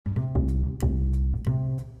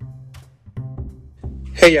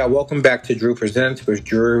Hey, y'all, welcome back to Drew Presents with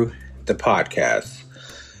Drew, the podcast.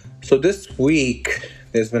 So, this week,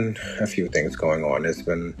 there's been a few things going on. There's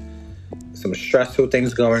been some stressful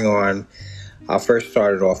things going on. I first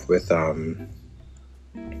started off with I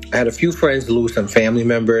had a few friends lose some family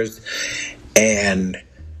members, and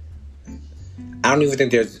I don't even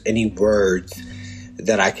think there's any words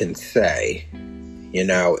that I can say. You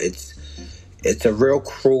know, it's a real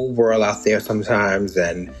cruel world out there sometimes,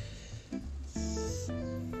 and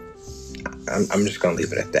I'm just gonna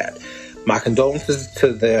leave it at that. My condolences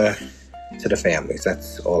to the families.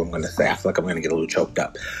 That's all I'm gonna say. I feel like I'm gonna get a little choked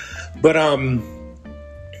up. But I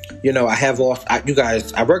have also you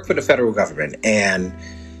guys. I work for the federal government, and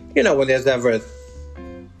when there's ever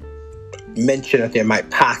mention that there might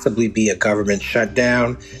possibly be a government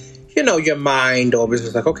shutdown, your mind always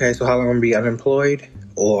is like, okay, so how long am I gonna be unemployed,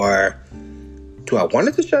 or do I want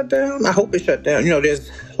it to shut down? I hope it shut down.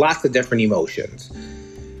 There's lots of different emotions.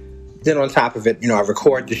 Then on top of it, I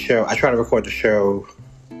record the show. I try to record the show,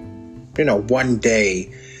 one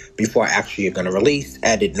day before I actually are going to release,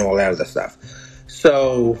 edit, and all that other stuff.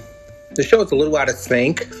 So the show is a little out of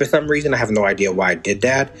sync for some reason. I have no idea why I did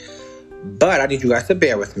that. But I need you guys to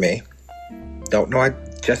bear with me. Don't know. I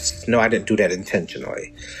just know I didn't do that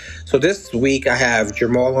intentionally. So this week I have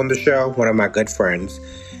Jamal on the show, one of my good friends.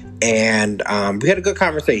 And we had a good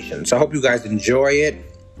conversation. So I hope you guys enjoy it.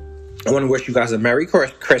 I want to wish you guys a Merry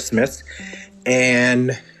Christmas.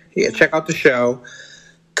 And yeah, check out the show.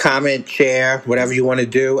 Comment, share, whatever you want to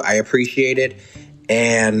do. I appreciate it.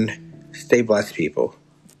 And stay blessed, people.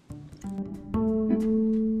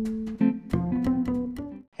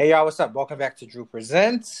 Hey, y'all, what's up? Welcome back to Drew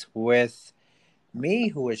Presents with me,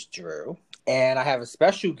 who is Drew. And I have a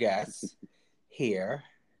special guest here,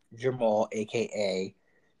 Jamal, a.k.a.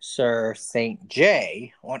 Sir St.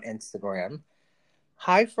 J on Instagram.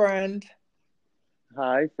 Hi, friend.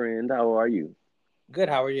 Hi, friend. How are you? Good.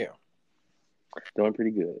 How are you? Doing pretty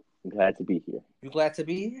good. I'm glad to be here. You glad to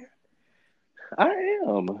be here? I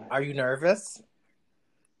am. Are you nervous?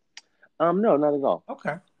 No, not at all.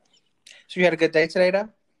 Okay. So you had a good day today, though?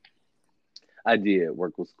 I did.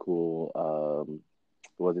 Work was cool.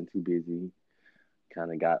 Wasn't too busy.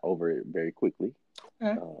 Kind of got over it very quickly.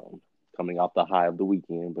 Okay. Coming off the high of the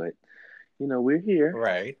weekend, but we're here.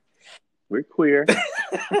 Right. We're queer.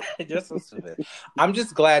 Just a bit. I'm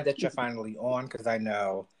just glad that you're finally on, because I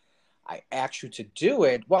know I asked you to do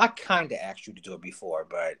it. Well, I kind of asked you to do it before,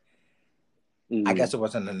 but I guess it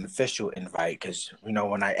wasn't an official invite, because,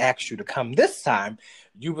 when I asked you to come this time,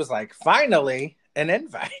 you was like, finally, an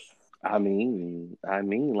invite. I mean,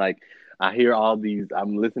 like, I hear all these,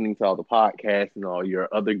 I'm listening to all the podcasts and all your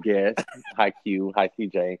other guests. Hi, Q. Hi,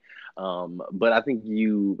 CJ. But I think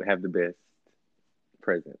you have the best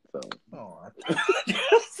present, so. Oh,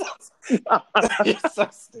 you're so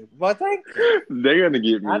stupid. Well, thank you. They're gonna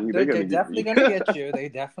get me. They're definitely gonna get you. They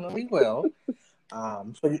definitely will.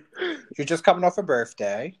 So you're just coming off a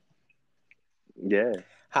birthday. Yeah.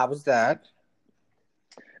 How was that?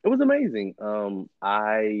 It was amazing.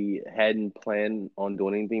 I hadn't planned on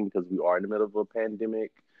doing anything because we are in the middle of a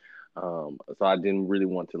pandemic. So I didn't really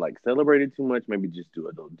want to celebrate it too much, maybe just do a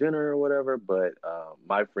little dinner or whatever. But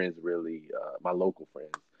my friends really, my local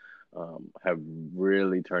friends, have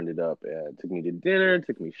really turned it up. Took me to dinner,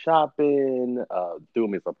 took me shopping, threw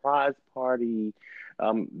me a surprise party.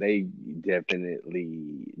 They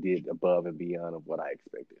definitely did above and beyond of what I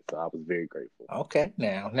expected. So I was very grateful. Okay,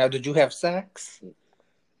 now did you have sex?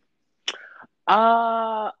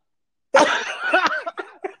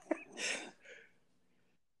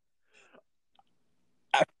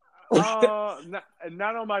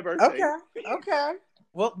 Not on my birthday. Okay.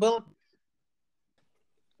 We'll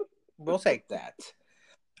take that.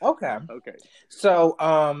 Okay. So,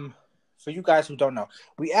 for you guys who don't know,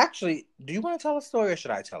 we actually, do you want to tell a story, or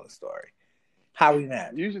should I tell a story? How we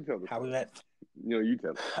met? You should tell the story. How we met? You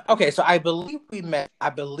tell it. Okay, so I believe we met,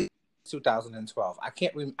 2012. I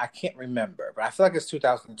can't remember, but I feel like it's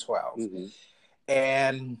 2012. Mm-hmm.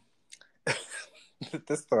 And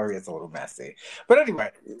this story is a little messy. But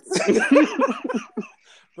anyway.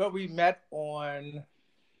 But we met on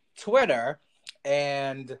Twitter,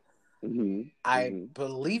 and I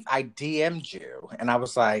believe I DM'd you, and I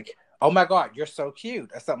was like, oh my God, you're so cute,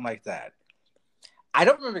 or something like that. I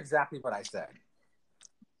don't remember exactly what I said.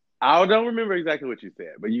 I don't remember exactly what you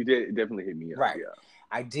said, but you did definitely hit me up. Right. Yeah.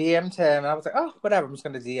 I DM'd him, and I was like, oh, whatever, I'm just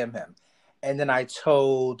going to DM him. And then I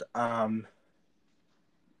told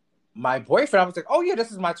my boyfriend, I was like, oh yeah,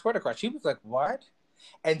 this is my Twitter crush. He was like, what?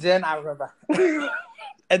 And then I remember I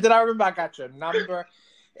got your number.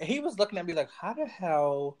 And he was looking at me like, how the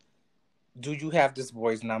hell do you have this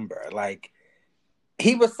boy's number? Like,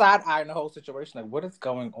 he was side-eyeing the whole situation. Like, what is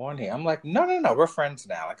going on here? I'm like, no. We're friends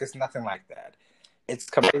now. Like, it's nothing like that. It's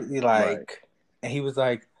completely Right. like... And he was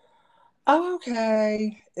like, oh,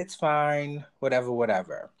 okay. It's fine.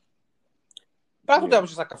 Whatever. But I thought that was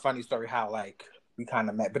just like a funny story how, like, we kind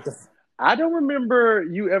of met. But I don't remember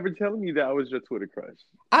you ever telling me that I was your Twitter crush.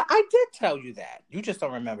 I did tell you that. You just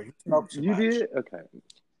don't remember. You smoked too much. You did? Okay.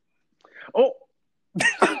 Oh.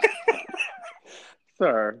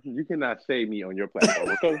 Sir, you cannot shade me on your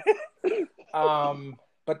platform, okay?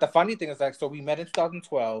 But the funny thing is, like, so we met in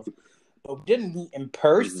 2012, but we didn't meet in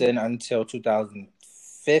person until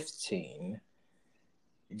 2015.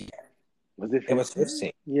 Yeah. Was it 15? It was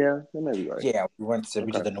 15. Yeah, that may be right. Yeah, we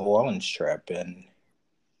did the New Orleans trip, and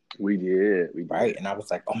we did. Right, and I was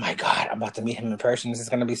like, oh my God, I'm about to meet him in person. This is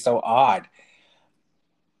going to be so odd.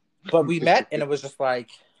 But we met, and it was just like,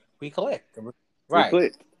 we clicked. Right. We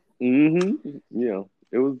clicked. Mm-hmm. Yeah,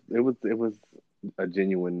 it was a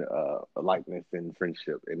genuine likeness and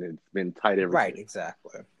friendship, and it's been tight ever since. Right,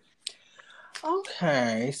 exactly.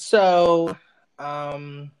 Okay, so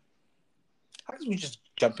I guess we just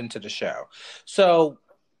jump into the show. So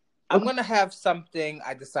I'm gonna have something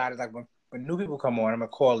I decided, like, when new people come on, I'm gonna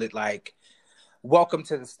call it like welcome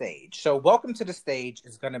to the stage. So welcome to the stage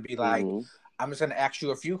is gonna be like, I'm just gonna ask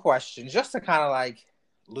you a few questions just to kind of like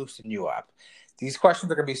loosen you up. These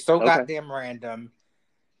questions are gonna be so goddamn random,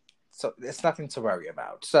 so it's nothing to worry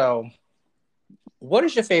about. So, what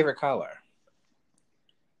is your favorite color?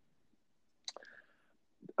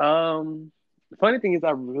 The funny thing is,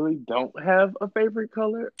 I really don't have a favorite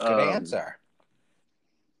color. Good answer.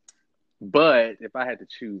 But if I had to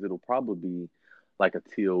choose, it'll probably be like a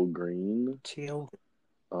teal green.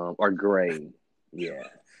 Or gray. Yeah.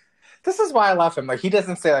 This is why I love him. Like, he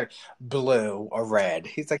doesn't say like blue or red.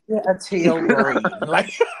 He's like, yeah, a teal green.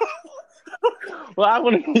 Like, well, I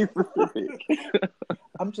want to be specific.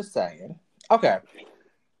 I'm just saying. Okay.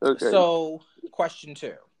 So, question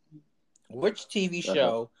 2. Which TV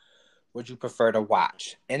show would you prefer to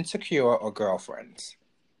watch? Insecure or Girlfriends?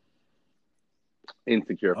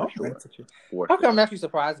 Insecure, for sure. Insecure. Okay, I'm actually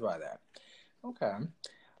surprised by that. Okay.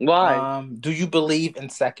 Why? Do you believe in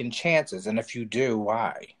second chances? And if you do,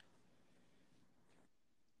 why?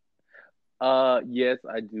 Yes,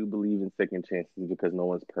 I do believe in second chances because no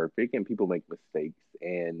one's perfect and people make mistakes.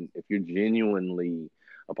 And if you're genuinely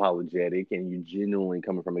apologetic and you're genuinely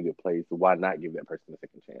coming from a good place, why not give that person a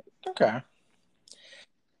second chance? Okay.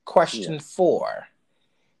 Question 4.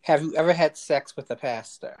 Have you ever had sex with a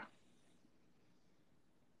pastor?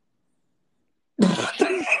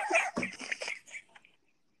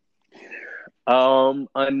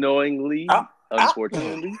 Unknowingly,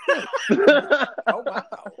 unfortunately.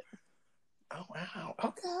 Oh wow.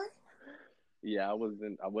 Okay. Yeah, I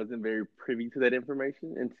wasn't very privy to that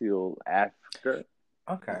information until after.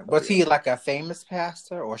 Okay. Was he like a famous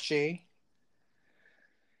pastor or she?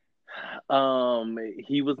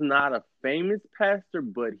 He was not a famous pastor,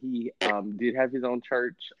 but he did have his own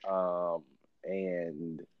church.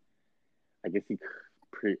 And I guess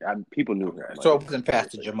people knew him. So it wasn't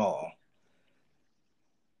Pastor Jamal.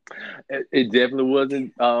 It definitely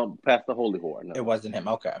wasn't Pastor Holy Whore. No. It wasn't him.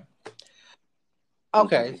 Okay.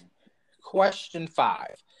 Okay. Question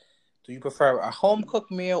 5. Do you prefer a home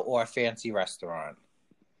cooked meal or a fancy restaurant?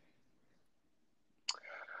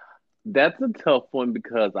 That's a tough one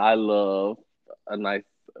because I love a nice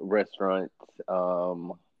restaurant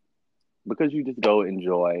because you just go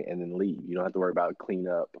enjoy and then leave. You don't have to worry about clean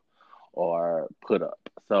up or put up.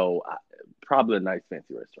 So probably a nice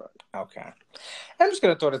fancy restaurant. Okay. I'm just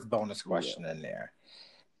going to throw this bonus question in there.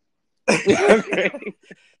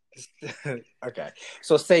 Okay.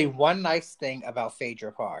 So say one nice thing about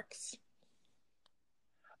Phaedra Parks.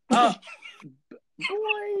 Boy,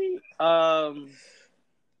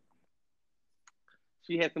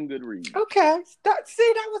 she had some good reads. Okay.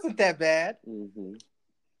 That wasn't that bad. Mm-hmm.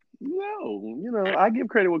 No, I give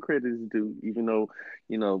credit what credit is due, even though,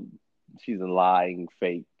 she's a lying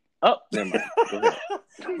fake. Oh, never mind. Go ahead.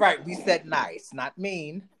 Right. We said nice, not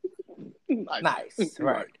mean. Nice.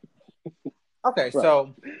 Right. Okay. Right.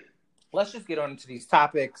 So let's just get on into these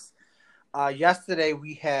topics. Yesterday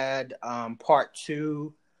we had part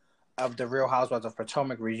 2 of the Real Housewives of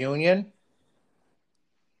Potomac reunion.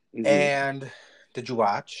 Mm-hmm. And did you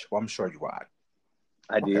watch? Well, I'm sure you watched.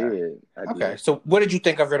 I did. Okay. So what did you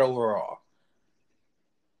think of it overall?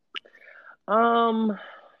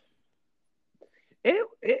 It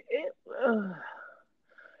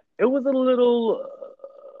was a little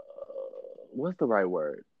what's the right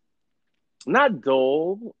word? Not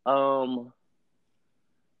dull.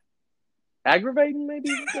 Aggravating,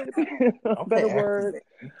 maybe. A better word.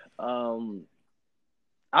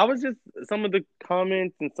 I was just some of the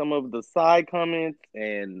comments and some of the side comments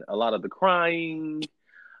and a lot of the crying.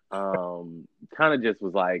 Kind of just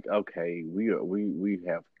was like, okay, we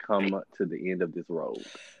have come to the end of this road.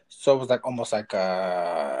 So it was like almost like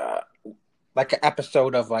an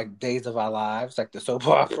episode of like Days of Our Lives, like the soap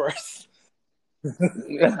operas.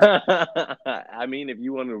 I mean, if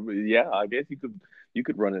you want to, yeah, I guess you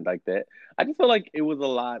could run it like that. I just feel like it was a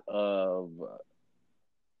lot of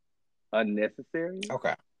unnecessary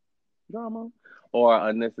Okay. drama or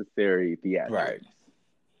unnecessary Right. theatrics.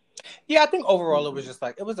 Yeah, I think overall it was Hmm. just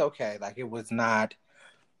like it was okay. Like it was not.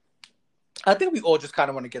 I think we all just kind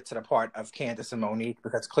of want to get to the part of Candace and Monique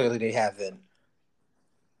because clearly they haven't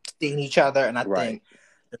seen each other, and I Right, think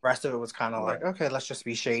the rest of it was kind of like, right. okay, let's just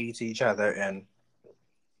be shady to each other and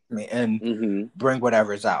Hmm. bring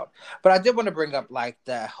whatever's out. But I did want to bring up like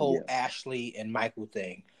the whole Yeah. Ashley and Michael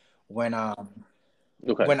thing when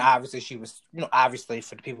Okay. when obviously she was, obviously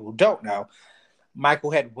for the people who don't know,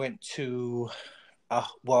 Michael had went to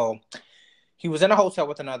well, he was in a hotel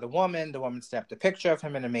with another woman. The woman snapped a picture of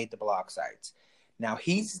him and it made the blog sites. Now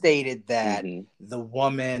he stated that Hmm. the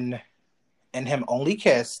woman and him only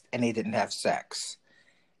kissed and they didn't have sex.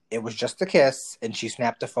 It was just a kiss, and she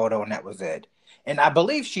snapped a photo, and that was it. And I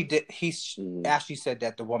believe she did. He Hmm. actually said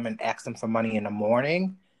that the woman asked him for money in the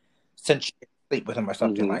morning since she could sleep with him or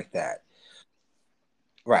something Hmm. like that.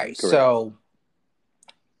 Right. Correct. So,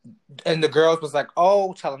 and the girls was like,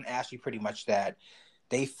 oh, telling Ashley pretty much that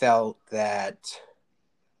they felt that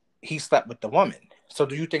he slept with the woman. So,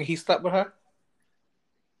 do you think he slept with her?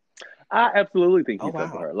 I absolutely think Oh, he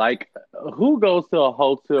slept with wow. her. Like, who goes to a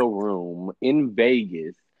hotel room in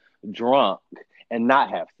Vegas drunk and not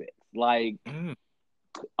have sex? Like, Mm,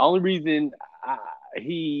 only reason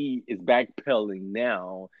he is backpedaling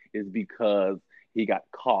now is because he got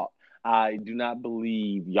caught. I do not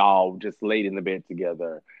believe y'all just laid in the bed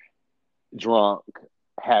together, drunk,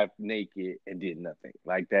 half naked, and did nothing.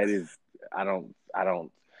 Like that is,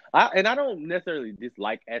 and I don't necessarily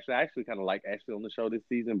dislike Ashley. I actually kind of like Ashley on the show this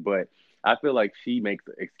season, but I feel like she makes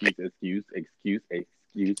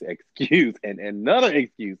excuse, and another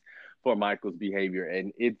excuse for Michael's behavior,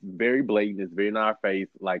 and it's very blatant. It's very in our face.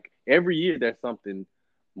 Like every year, there's something,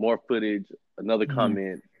 more footage, another mm,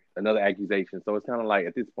 comment, another accusation. So it's kind of like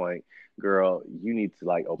at this point, girl, you need to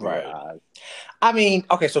like open your right. eyes. I mean,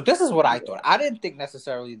 okay, so this is what I thought. Yeah. I didn't think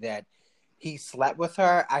necessarily that he slept with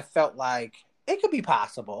her. I felt like it could be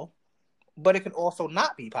possible, but it could also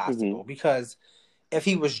not be Hmm. possible because if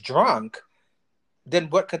he was drunk, then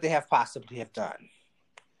what could they have possibly have done?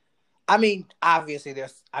 I mean, obviously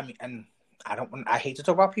and I hate to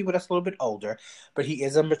talk about people that's a little bit older, but he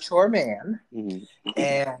is a mature man Hmm.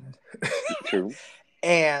 and True.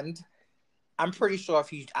 and I'm pretty sure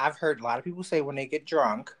I've heard a lot of people say when they get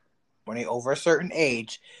drunk, when they over a certain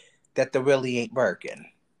age, that they really ain't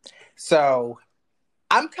working. So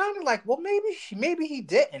I'm kind of like, well, maybe he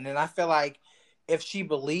didn't, and I feel like if she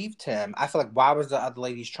believed him, I feel like why was the other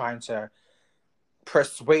ladies trying to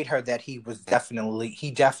persuade her that he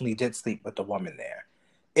definitely did sleep with the woman there?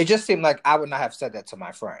 It just seemed like I would not have said that to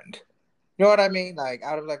my friend. You know what I mean? Like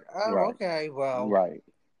I would have like, oh, Right. okay, well, Right.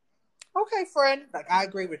 okay, friend. Like I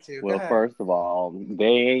agree with you. Go Well, ahead. first of all, they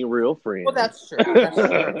ain't real Well, friends. that's true. That's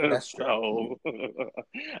true. That's true. So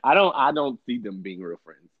I don't see them being real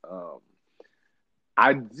friends.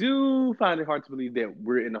 I do find it hard to believe that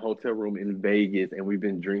we're in a hotel room in Vegas and we've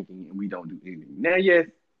been drinking and we don't do anything. Now, yes,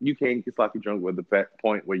 you can get sloppy drunk with the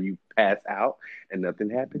point where you pass out and nothing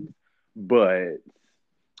happens, but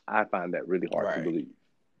I find that really hard to Right. believe.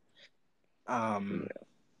 Um, Yeah.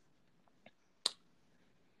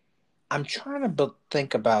 I'm trying to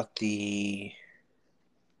think about the.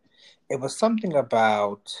 It was something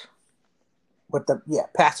about with the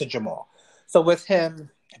Pastor Jamal. So with them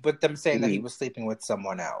saying that he Hmm. was sleeping with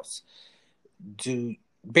someone else. Do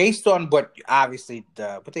based on what obviously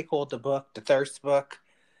what they called the book, the thirst book,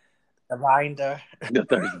 the binder. The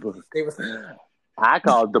third book. They was I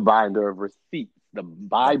call it the binder of receipts, the the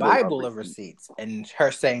Bible of Bible of receipts. receipts, and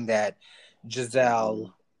her saying that Hmm. Giselle's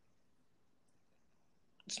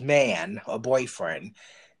man or boyfriend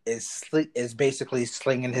is basically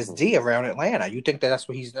slinging his Hmm. D around Atlanta. You think that that's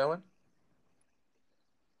what he's doing?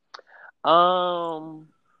 Um,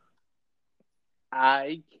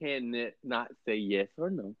 I can not say yes or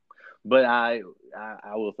no, but I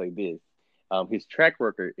will say this: his track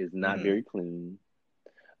record is not Mm-hmm. very clean.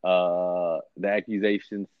 The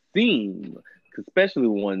accusations seem, especially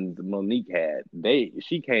ones Monique had,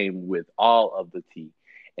 she came with all of the tea,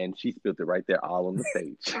 and she spilled it right there, all on the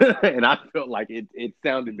stage, and I felt like it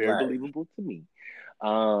sounded very Right. believable to me.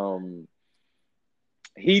 Um,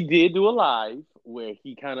 he did do a live where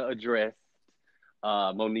he kind of addressed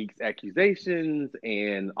Monique's accusations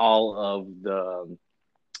and all of the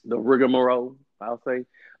rigmarole, I'll say,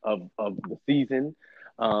 of the season.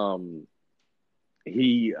 Um,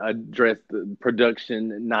 he addressed the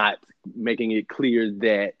production not making it clear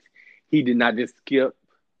that he did not just skip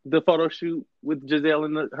the photo shoot with Giselle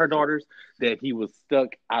and her daughters, that he was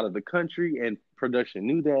stuck out of the country, and production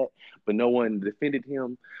knew that, but no one defended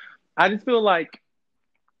him. I just feel like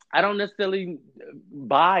I don't necessarily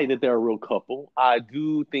buy that they're a real couple. I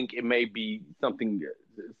do think it may be something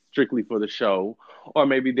strictly for the show, or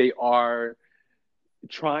maybe they are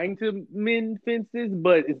trying to mend fences,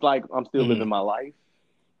 but it's like I'm still living my life.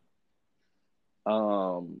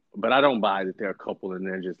 But I don't buy that they're a couple and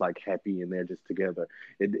they're just like happy and they're just together.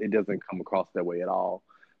 It doesn't come across that way at all.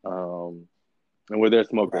 And where there's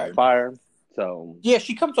smoke, there's fire. So yeah,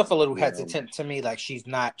 she comes off a little hesitant to me, like she's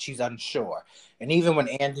unsure. And even when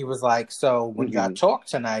Andy was like, "So when y'all talk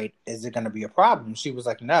tonight, is it going to be a problem?" She was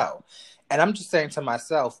like, "No." And I'm just saying to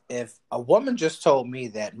myself, if a woman just told me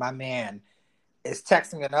that my man is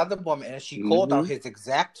texting another woman and she called out his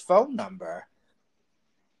exact phone number,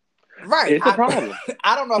 right? It's a problem.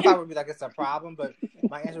 I don't know if I would be like, it's a problem, but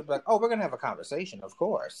my answer would be like, "Oh, we're gonna have a conversation, of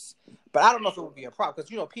course." But I don't know if it would be a problem because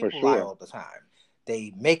people lie all the time.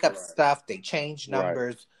 They make up stuff. They change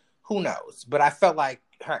numbers. Right. Who knows? But I felt like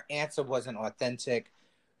her answer wasn't authentic,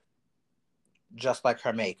 just like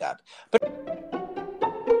her makeup. But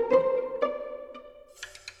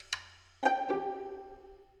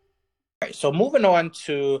right, so moving on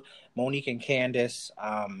to Monique and Candace.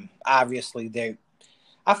 Obviously,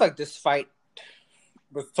 I feel like this fight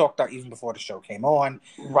was talked about even before the show came on.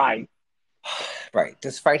 Right. Right.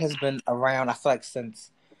 This fight has been around, I feel like,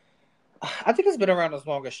 since... I think it's been around as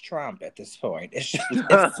long as Trump at this point. It's too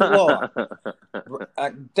long.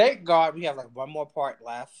 Thank God we have like one more part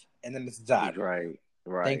left, and then it's done. Right.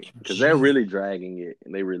 Because they're really dragging it,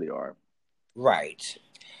 and they really are. Right.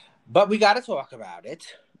 But we got to talk about it.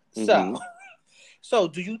 So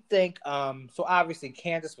do you think? So obviously,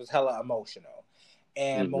 Candace was hella emotional,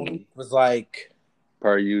 and Monique was like,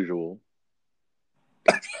 per usual.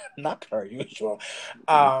 Not per usual.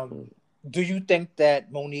 Do you think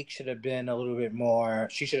that Monique should have been a little bit more,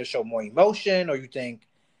 she should have shown more emotion, or you think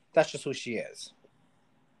that's just who she is?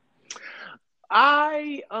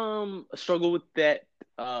 I struggle with that,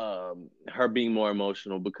 her being more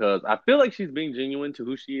emotional, because I feel like she's being genuine to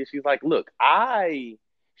who she is. She's like, look,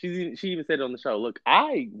 she even said it on the show, look,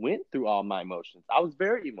 I went through all my emotions. I was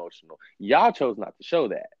very emotional. Y'all chose not to show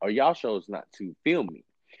that, or y'all chose not to film me.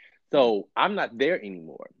 So I'm not there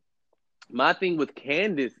anymore. My thing with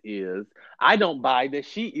Candace is I don't buy that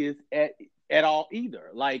she is at all either.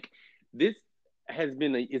 Like, this has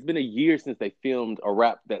been it's been a year since they filmed or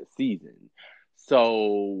wrapped that season.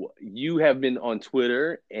 So you have been on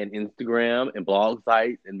Twitter and Instagram and blog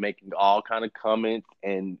sites and making all kind of comments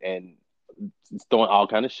and throwing all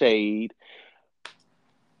kind of shade.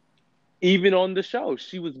 Even on the show,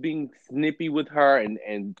 she was being snippy with her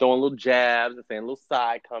and throwing little jabs and saying little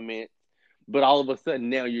side comments. But all of a sudden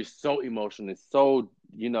now you're so emotional and so,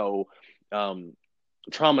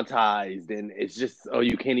 traumatized, and it's just,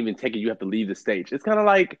 you can't even take it. You have to leave the stage. It's kind of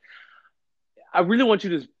like, I really want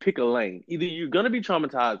you to pick a lane. Either you're going to be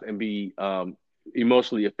traumatized and be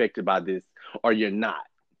emotionally affected by this, or you're not.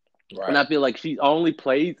 Right. And I feel like she only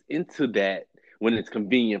plays into that when it's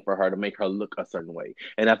convenient for her to make her look a certain way.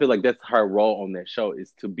 And I feel like that's her role on that show,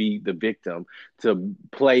 is to be the victim, to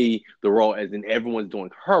play the role as in everyone's doing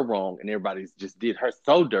her wrong and everybody's just did her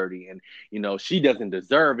so dirty, and, she doesn't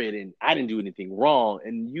deserve it, and I didn't do anything wrong.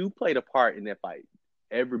 And you played a part in that fight.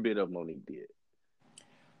 Every bit of Monique did.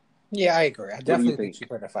 Yeah, I agree. I definitely think she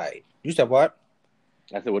played a fight. You said what?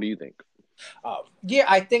 I said, what do you think? Yeah,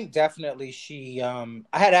 I think definitely she... I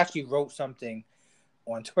had actually wrote something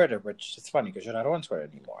on Twitter, which is funny because you're not on Twitter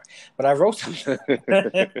anymore. But I wrote something.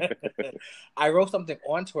 I wrote something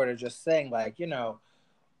on Twitter just saying, like,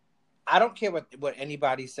 I don't care what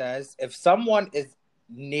anybody says. If someone is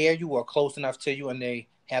near you or close enough to you and they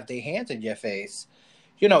have their hands in your face,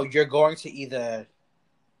 you're going to either,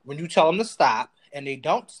 when you tell them to stop and they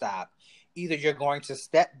don't stop, either you're going to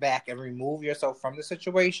step back and remove yourself from the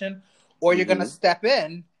situation, or you're going to step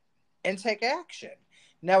in and take action.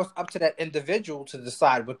 Now it's up to that individual to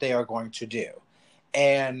decide what they are going to do.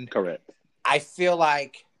 And correct. I feel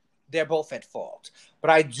like they're both at fault.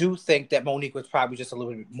 But I do think that Monique was probably just a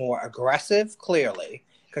little bit more aggressive, clearly,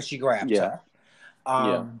 because she grabbed her.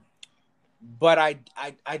 But I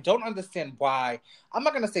don't understand why. I'm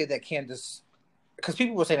not going to say that Candace, because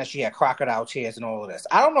people were saying that she had crocodile tears and all of this.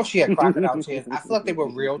 I don't know if she had crocodile tears. I feel like they were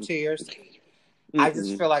real tears. I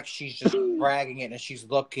just feel like she's just bragging it, and she's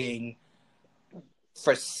looking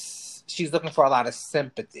for a lot of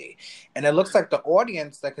sympathy, and it looks like the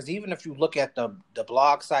audience, because even if you look at the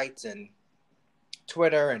blog sites and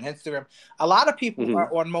Twitter and Instagram, a lot of people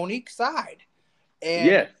are on Monique's side,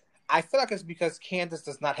 and I feel like it's because Candace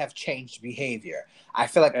does not have changed behavior. I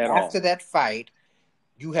feel like after that fight,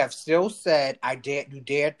 you have still said, you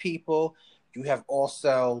dared people. You have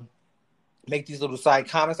also make these little side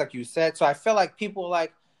comments like you said. So I feel like people are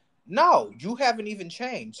like, no, you haven't even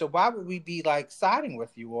changed. So why would we be like siding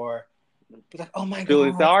with you or be like, oh my God.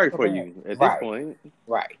 Feeling sorry for you at this point.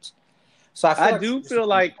 Right. So I do feel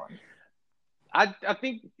like, I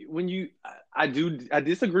think when I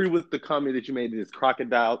disagree with the comment that you made that it's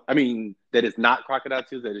crocodile. I mean, that it's not crocodile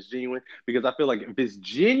tears, that it's genuine. Because I feel like if it's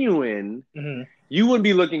genuine, you wouldn't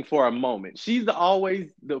be looking for a moment. She's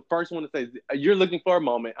always the first one to say, you're looking for a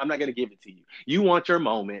moment. I'm not going to give it to you. You want your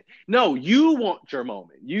moment. No, you want your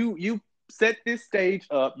moment. You set this stage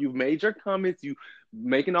up. You've made your comments. You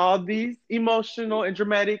making all these emotional and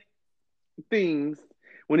dramatic things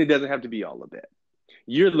when it doesn't have to be all of that.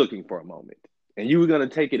 You're looking for a moment. And you're going to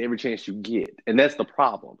take it every chance you get. And that's the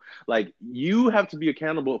problem. Like, you have to be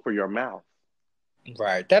accountable for your mouth.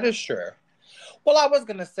 Right. That is true. Well, I was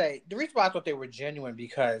going to say, the reason why I thought they were genuine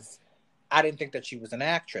because I didn't think that she was an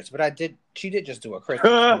actress. But she did just do a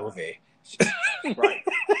Christmas movie. Right.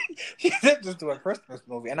 She did just do a Christmas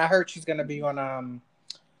movie. And I heard she's going to be on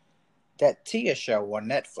that Tia show on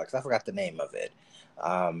Netflix. I forgot the name of it.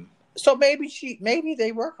 So maybe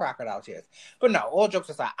they were crocodile tears. But no, all jokes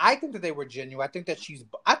aside, I think that they were genuine.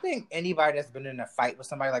 I think anybody that's been in a fight with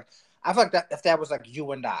somebody, like, I feel like that if that was like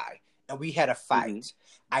you and I, and we had a fight,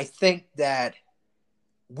 I think that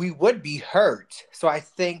we would be hurt. So I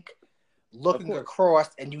think looking across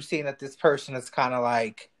and you seeing that this person is kind of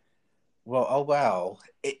like, well, oh well,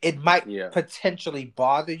 it might potentially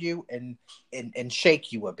bother you and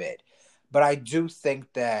shake you a bit. But I do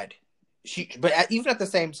think that but even at the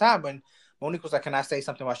same time, when Monique was like, "Can I say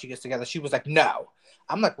something while she gets together?" She was like, "No."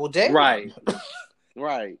 I'm like, "Well, damn." Right.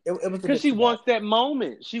 It was because she wants that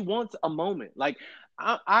moment. She wants a moment. Like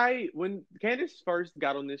I when Candace first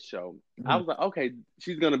got on this show, I was like, okay,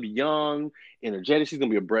 she's gonna be young, energetic. She's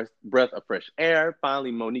gonna be a breath of fresh air.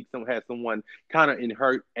 Finally, Monique has someone kind of in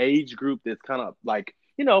her age group that's kind of like,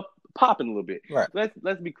 popping a little bit. Right.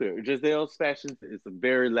 Let's be clear. Giselle's fashions is a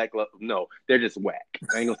very lackluster. No, they're just whack.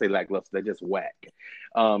 I ain't gonna say lackluster. They're just whack.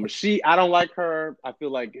 I don't like her. I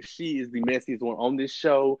feel like she is the messiest one on this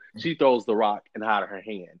show. She throws the rock and out of her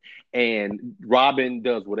hand, and Robin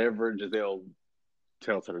does whatever Giselle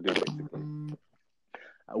tells her to do. Basically,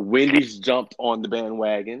 Wendy's jumped on the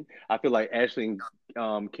bandwagon. I feel like Ashley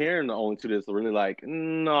and Karen are the only two that's really like,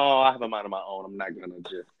 no, I have a mind of my own. I'm not gonna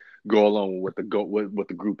just go along with what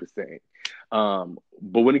the group is saying.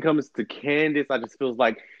 But when it comes to Candace, I just feels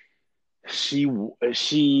like she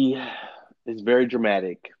is very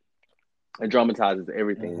dramatic and dramatizes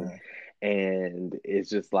everything, and it's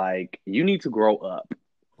just like, you need to grow up.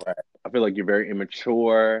 Right. I feel like you're very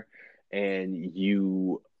immature, and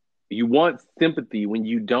you want sympathy when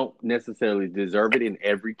you don't necessarily deserve it in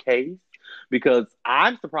every case. Because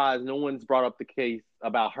I'm surprised no one's brought up the case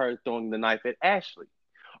about her throwing the knife at Ashley,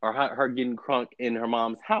 or her getting crunk in her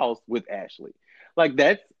mom's house with Ashley. Like,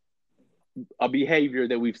 that's a behavior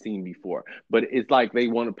that we've seen before. But it's like they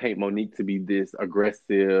want to paint Monique to be this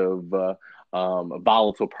aggressive,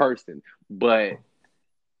 volatile person. But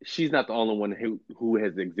she's not the only one who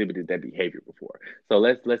has exhibited that behavior before. So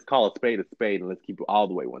let's call a spade, and let's keep it all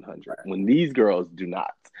the way 100. Right. When these girls do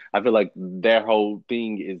not, I feel like their whole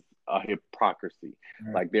thing is a hypocrisy.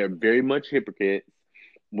 Right. Like, they're very much hypocrites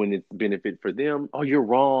when it's benefit for them. Oh, you're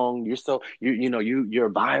wrong. You're so you're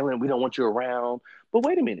violent. We don't want you around. But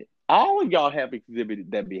wait a minute. All of y'all have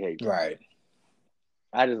exhibited that behavior. Right.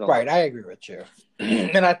 I just don't. Right. I agree with you.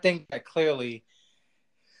 And I think that clearly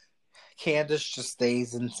Candace just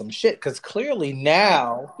stays in some shit, because clearly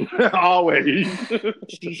now always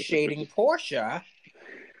she's shading Portia.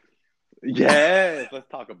 Yes, let's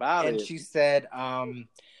talk about it. And she said, I'm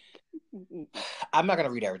not going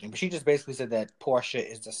to read everything, but she just basically said that Portia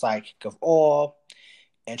is the psychic of all,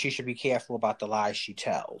 and she should be careful about the lies she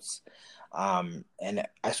tells. And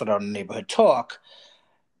I saw that on Neighborhood Talk.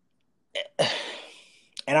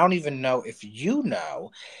 And I don't even know if you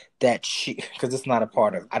know that because it's not a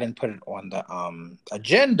part of, I didn't put it on the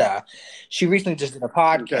agenda. She recently just did a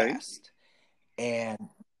podcast. And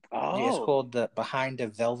it's called the Behind the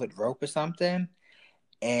Velvet Rope or something.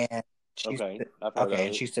 And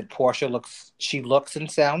she said Portia looks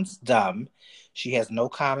and sounds dumb. She has no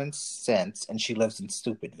common sense, and she lives in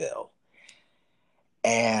Stupidville.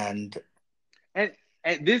 And And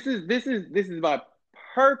this is my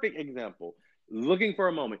perfect example. Looking for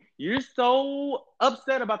a moment. You're so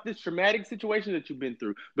upset about this traumatic situation that you've been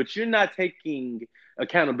through, but you're not taking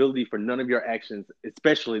accountability for none of your actions,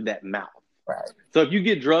 especially that mouth. Right. So if you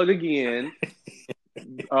get drugged again,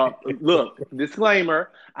 look,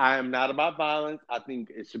 disclaimer, I am not about violence. I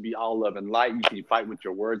think it should be all love and light. You can fight with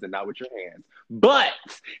your words and not with your hands. But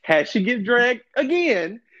had she get dragged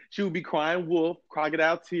again, she would be crying wolf,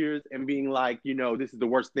 crocodile tears, and being like, this is the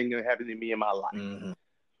worst thing that happened to me in my life. Mm-hmm.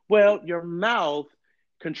 Well, your mouth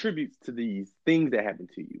contributes to these things that happen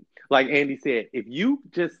to you. Like Andy said, if you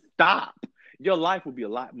just stop, your life will be a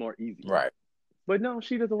lot more easier. Right. But no,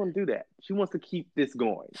 she doesn't want to do that. She wants to keep this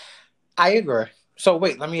going. I agree. So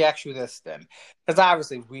wait, let me ask you this then, because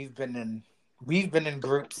obviously we've been in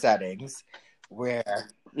group settings where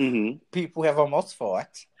people have almost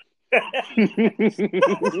fought.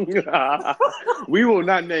 We will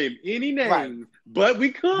not name any names, right, but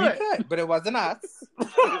we could. But it wasn't us.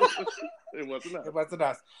 It wasn't us. It wasn't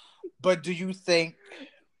us. But do you think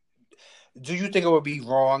it would be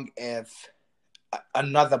wrong if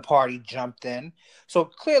another party jumped in? So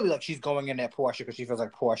clearly, like, she's going in at Porsha because she feels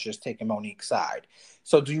like Porsha's taking Monique's side.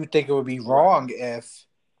 So do you think it would be wrong if,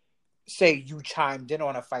 say, you chimed in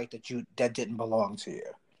on a fight that didn't belong to you?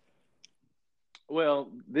 Well,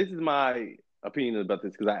 this is my opinion about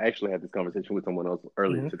this because I actually had this conversation with someone else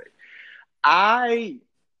earlier today.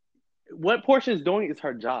 What Porsha is doing is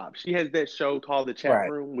her job. She has that show called The Chat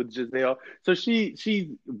Room with Giselle. So she's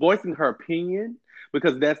voicing her opinion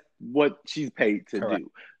because that's what she's paid to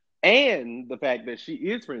do. And the fact that she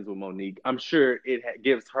is friends with Monique, I'm sure it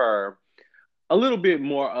gives her a little bit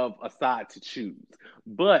more of a side to choose.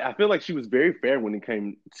 But I feel like she was very fair when it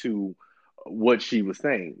came to what she was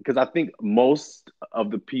saying, because I think most of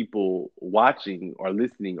the people watching or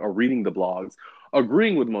listening or reading the blogs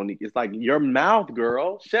agreeing with Monique. It's like, your mouth,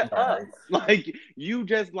 girl, shut up. Like you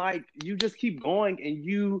just keep going, and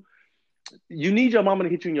you need your mama to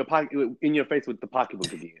hit you in your face with the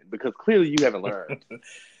pocketbook again, because clearly you haven't learned.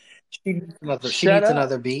 She needs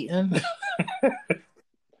another beating.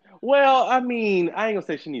 Well, I mean, I ain't gonna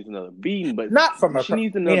say she needs another beating, but not from her. She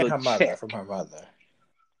needs another check from her mother.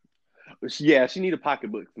 Yeah, she need a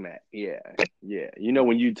pocketbook smack. Yeah.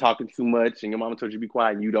 When you talking too much and your mama told you to be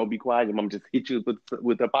quiet and you don't be quiet, your mama just hit you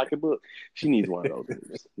with a pocketbook. She needs one of those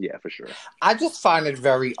moves. Yeah, for sure. I just find it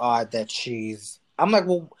very odd that I'm like,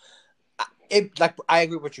 well, I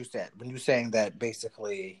agree with what you said when you're saying that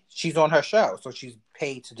basically she's on her show, so she's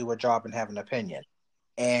paid to do a job and have an opinion.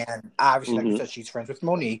 And obviously, like you said, she's friends with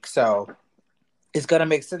Monique, so it's gonna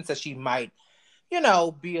make sense that she might,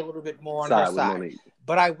 be a little bit more on her side. Monique.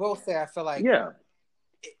 But I will say, I feel like,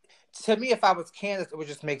 to me, if I was Candace, it would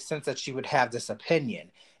just make sense that she would have this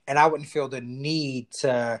opinion, and I wouldn't feel the need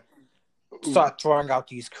to start throwing out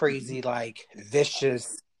these crazy, like,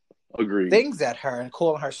 vicious things at her and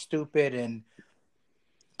calling her stupid and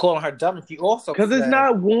calling her dumb. She also because it's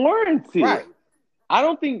not warranted, right? I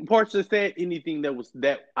don't think Porsha said anything that was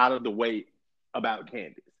that out of the way about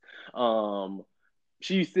Candace.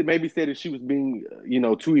 She maybe said that she was being,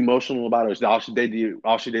 too emotional about her. All she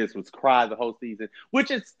did was cry the whole season, which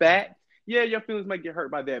is fact. Yeah, your feelings might get hurt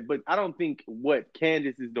by that, but I don't think what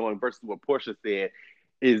Candace is doing versus what Porsha said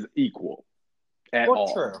is equal at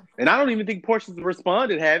all. True. And I don't even think Porsha's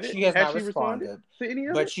responded. She has not responded to any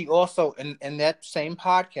of it? But she also, in that same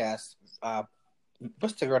podcast,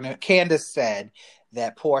 what's the girl name? Candace said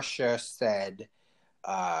that Porsha said,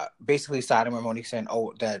 basically siding with Monique, saying,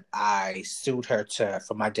 that I sued her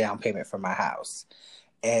for my down payment for my house.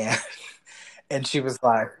 And she was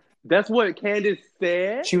like, that's what Candace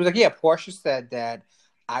said? She was like, yeah, Porsha said that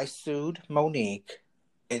I sued Monique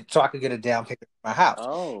so I could get a down payment for my house.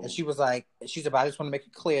 Oh. And she was like, I just want to make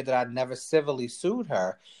it clear that I never civilly sued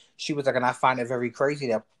her. She was like, and I find it very crazy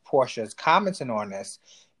that Porsha is commenting on this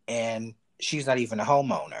and she's not even a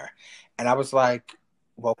homeowner. And I was like,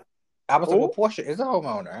 well, Porsha is a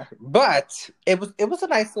homeowner, but it was a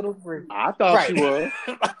nice little group. I thought she was.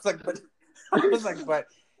 I was like, but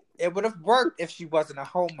it would have worked if she wasn't a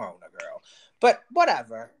homeowner, girl. But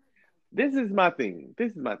whatever. This is my thing.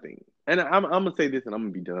 And I'm gonna say this, and I'm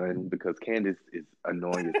gonna be done because Candace is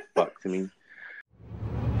annoying as fuck to me.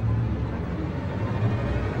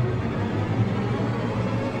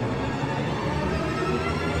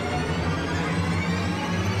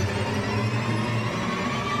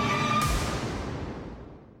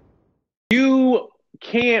 You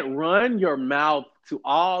can't run your mouth to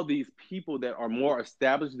all these people that are more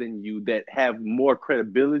established than you, that have more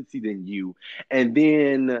credibility than you, and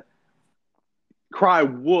then cry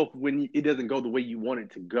wolf when it doesn't go the way you want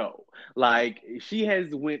it to go. Like she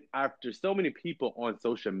has went after so many people on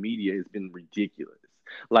social media. It's been ridiculous.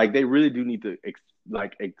 Like they really do need to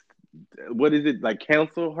what is it, like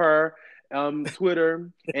cancel her Twitter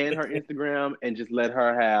and her Instagram and just let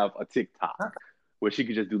her have a TikTok where she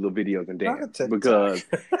could just do little videos and Not a dance TikTok. because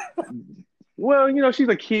well, she's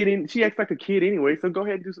a kid and she acts like a kid anyway, so go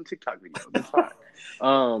ahead and do some TikTok videos. It's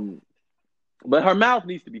fine. But her mouth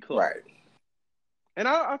needs to be closed. Right. And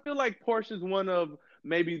I feel like Portia's one of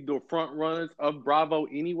maybe the front runners of Bravo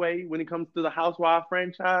anyway when it comes to the Housewives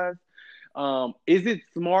franchise. Is it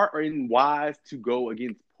smart or wise to go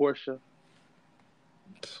against Portia?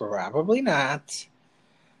 Probably not.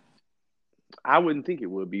 I wouldn't think it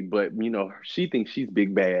would be, but she thinks she's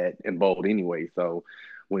big, bad, and bold anyway. So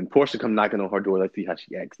when Portia come knocking on her door, let's see how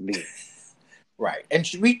she acts then. Right, and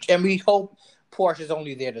we hope Portia's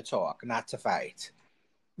only there to talk, not to fight.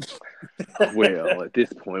 Well, at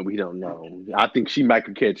this point, we don't know. I think she might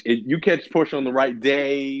catch it. You catch Portia on the right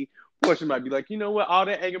day. Portia might be like, you know what? All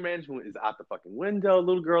that anger management is out the fucking window,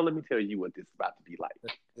 little girl. Let me tell you what this is about to be like.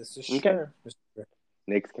 This is okay. Sure.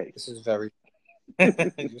 Next case. This is very.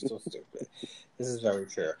 You're so stupid. This is very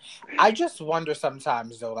true. I just wonder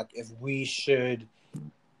sometimes though, like if we should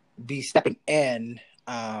be stepping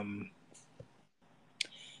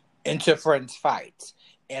into friends' fights,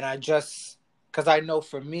 and because I know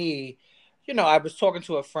for me, I was talking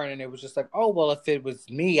to a friend and it was just like, oh well, if it was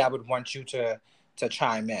me, I would want you to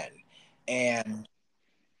chime in, and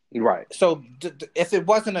right. So if it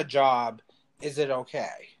wasn't a job, is it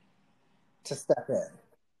okay to step in?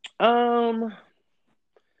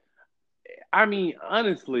 I mean,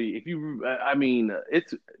 honestly,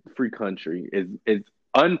 it's free country. It's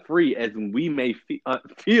unfree as we may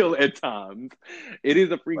feel at times. It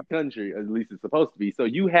is a free country, at least it's supposed to be. So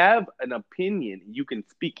you have an opinion, you can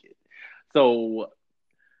speak it. So,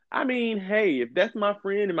 I mean, hey, if that's my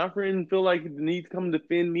friend and my friend feel like it needs to come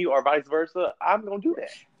defend me or vice versa, I'm going to do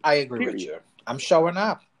that. I agree with you. I'm showing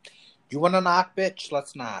up. You want to knock, bitch?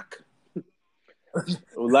 Let's knock.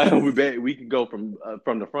 We can go from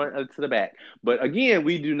the front to the back, but again,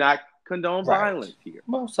 we do not condone violence here.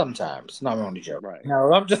 Well, sometimes. No, I'm only joking. Right.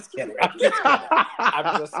 No, I'm just kidding.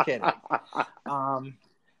 I'm just kidding.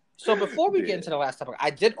 So before we get into the last topic, I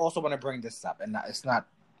did also want to bring this up, and it's not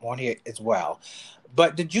on here as well.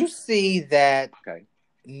 But did you see that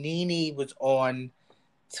NeNe was on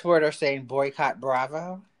Twitter saying boycott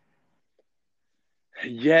Bravo?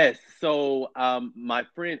 Yes. So my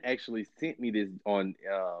friend actually sent me this on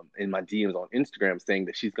in my DMs on Instagram saying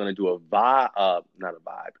that she's going to do a live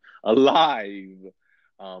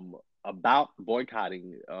about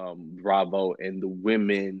boycotting Bravo and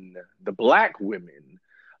the Black women,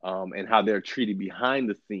 and how they're treated behind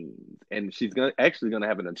the scenes. And she's actually going to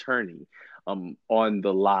have an attorney on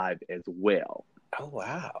the live as well. Oh,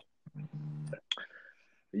 wow.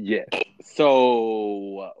 Yes.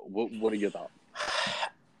 So what are your thoughts?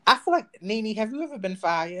 I feel like, NeNe, have you ever been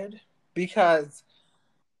fired? Because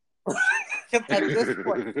at this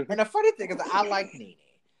point, and the funny thing is, I like NeNe.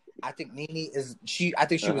 I think NeNe I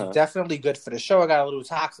think she was definitely good for the show. I got a little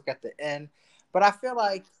toxic at the end, but I feel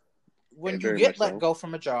like when you get let go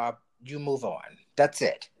from a job, you move on. That's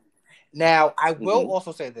it. Now, I will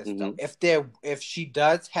also say this though: if she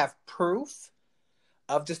does have proof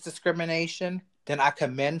of this discrimination, then I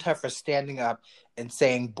commend her for standing up and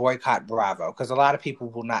saying boycott Bravo, because a lot of people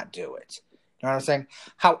will not do it. You know what I'm saying?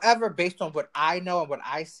 However, based on what I know and what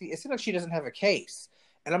I see, it seems like she doesn't have a case.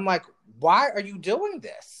 And I'm like, why are you doing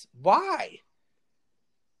this? Why?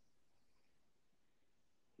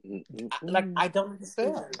 I don't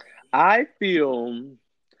understand. I feel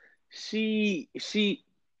she,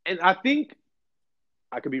 and I think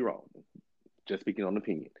I could be wrong, just speaking on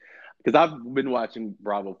opinion. Because I've been watching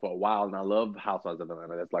Bravo for a while, and I love Housewives of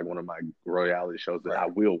Atlanta. That's like one of my reality shows that I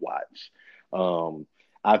will watch.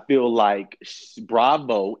 I feel like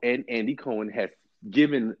Bravo and Andy Cohen has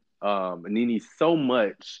given NeNe so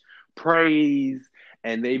much praise,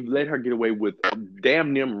 and they've let her get away with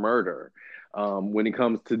damn near murder when it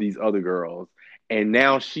comes to these other girls. And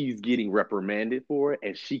now she's getting reprimanded for it,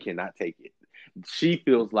 and she cannot take it. She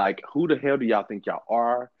feels like, who the hell do y'all think y'all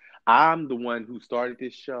are? I'm the one who started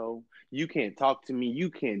this show. You can't talk to me.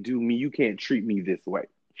 You can't do me. You can't treat me this way.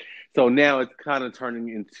 So now it's kind of turning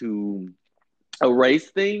into a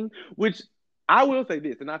race thing, which I will say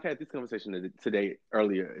this, and I've had this conversation today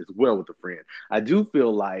earlier as well with a friend. I do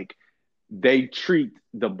feel like they treat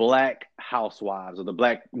the Black housewives or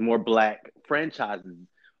the more black franchises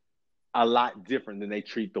a lot different than they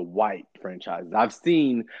treat the white franchises. I've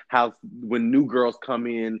seen how when new girls come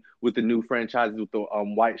in with the new franchises with the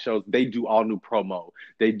white shows, they do all new promo,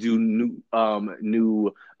 they do new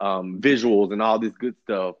visuals and all this good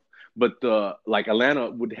stuff. But the like Atlanta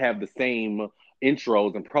would have the same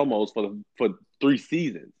intros and promos for 3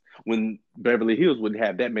 seasons when Beverly Hills would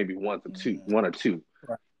have that maybe one or two.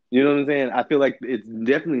 Right. You know what I'm saying? I feel like it's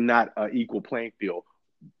definitely not an equal playing field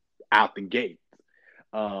out the gate.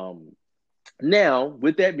 Now,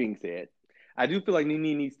 with that being said, I do feel like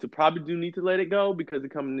Nene need to let it go because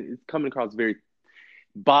it's coming across very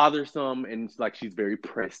bothersome and it's like she's very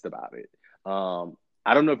pressed about it.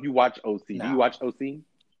 I don't know if you watch OC. No. Do you watch OC?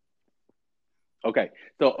 Okay,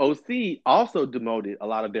 so OC also demoted a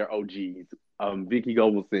lot of their OGs, Vicky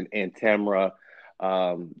Goldson and Tamra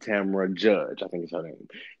Judge, I think is her name.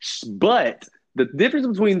 But the difference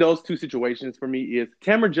between those two situations for me is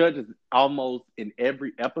Tamra Judge is almost in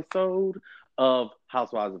every episode of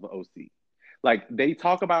Housewives of OC. Like they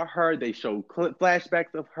talk about her, they show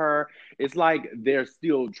flashbacks of her. It's like they're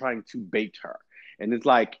still trying to bait her. And it's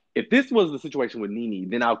like, if this was the situation with Nene,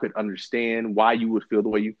 then I could understand why you would feel the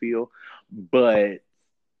way you feel. But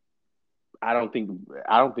I don't think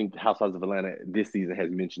Housewives of Atlanta this season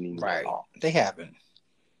has mentioned Nene right. at all. They haven't.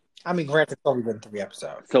 I mean, granted, it's only been 3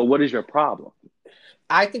 episodes. So what is your problem?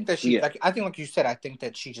 I think that like you said, I think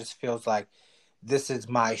that she just feels like this is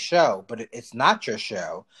my show, but it's not your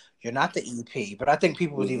show. You're not the EP. But I think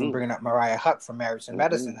people was even bringing up Mariah Huq from Married to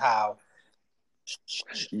Medicine, how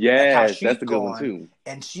yes, that's a good one too.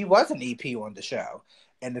 And she was an EP on the show,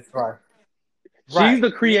 and it's right. She's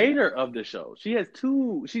the creator of the show. She's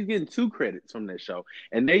getting 2 credits from that show.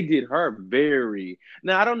 And they did her very...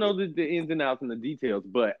 Now, I don't know the ins and outs and the details,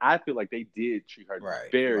 but I feel like they did treat her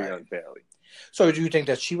very unfairly. So do you think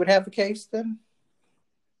that she would have a case then?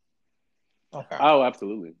 Okay. Oh,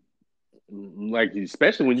 absolutely. Like,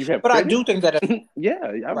 especially when you have... But credits. I do think that...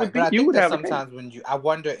 I would think you would have sometimes when you... I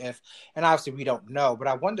wonder if... And obviously we don't know, but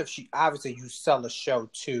I wonder if obviously you sell a show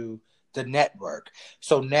to the network.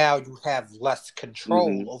 So now you have less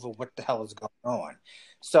control over what the hell is going on.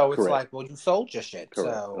 So it's like, well, you sold your shit.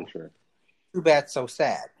 Correct. So I'm sure. Too bad, so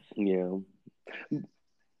sad. Yeah.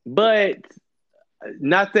 But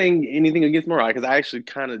not saying anything against Mariah, because I actually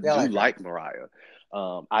kind of do like Mariah.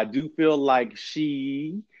 I do feel like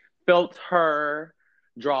she felt her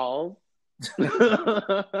draws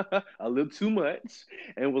a little too much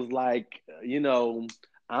and was like,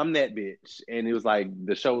 I'm that bitch. And it was like,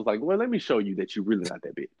 the show was like, well, let me show you that you're really not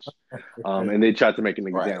that bitch. And they tried to make an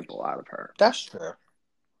example out of her. That's true.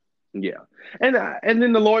 Yeah. And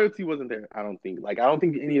then the loyalty wasn't there, I don't think. Like, I don't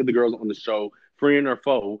think any of the girls on the show, friend or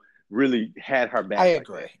foe, really had her back. I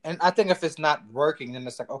agree. And I think if it's not working, then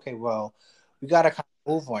it's like, okay, well, we got to kind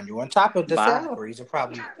of move on you. On top of the salaries are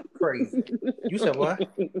probably crazy. You said what?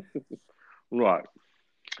 Right.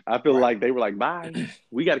 I feel like they were like, bye.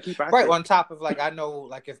 We got to keep our right. On top of I know,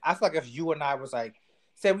 if you and I was like,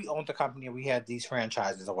 say we owned the company and we had these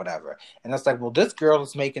franchises or whatever, and it's like, well, this girl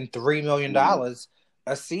is making $3 million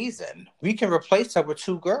a season. We can replace her with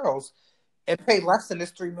 2 girls and pay less than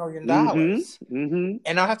this $3 million.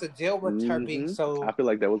 And I'll have to deal with her being so. I feel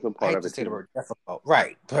like that was a part of it. I hate to say the word difficult,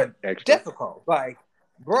 right? But difficult, right?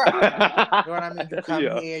 You know what I mean? You come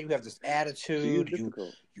here, you have this attitude, you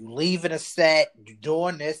leave in a set, you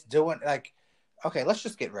doing this, okay, let's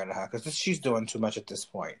just get rid of her because she's doing too much at this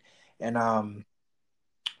point. And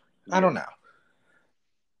I don't know.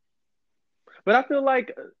 But I feel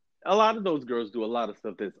like a lot of those girls do a lot of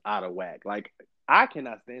stuff that's out of whack. Like, I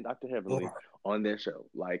cannot stand Dr. Heavenly on their show.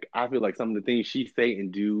 Like, I feel like some of the things she say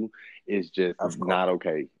and do is just not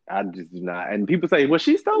okay. I just do not. And people say, well,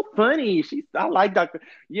 she's so funny. I like Dr.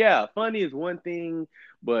 Yeah, funny is one thing,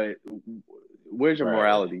 but where's your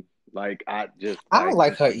morality? Like, I don't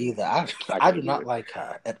like her either. I do not like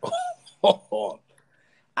her at all.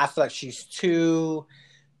 I feel like she's too...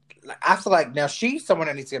 I feel like now she's someone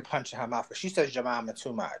that needs to get punched in her mouth. She says your mama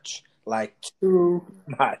too much. Like, too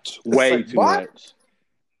much. Way too much.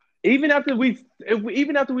 Even after we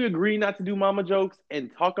agree not to do mama jokes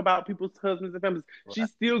and talk about people's husbands and families, she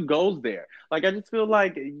still goes there. Like, I just feel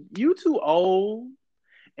like you too old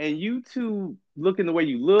and you too looking the way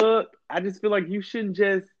you look. I just feel like you shouldn't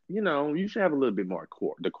just, you should have a little bit more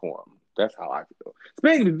decorum. That's how I feel.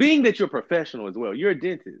 Being that you're a professional as well. You're a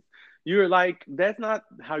dentist. You're like, that's not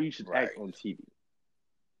how you should act on TV.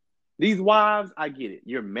 These wives, I get it.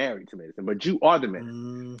 You're married to medicine, but you are the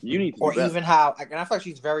medicine. You need to. Or even how, and I feel like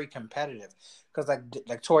she's very competitive because,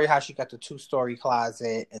 like Tori, how she got the 2-story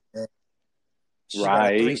closet and then she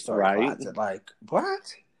got a 3-story closet. Like,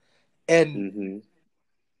 what? And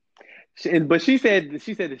But she said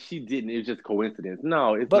that she didn't. It was just coincidence.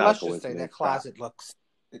 No, it's But not a let's just say that coincidence. Stop. closet looks.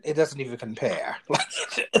 It doesn't even compare.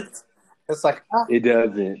 It's like It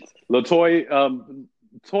doesn't. Latoya,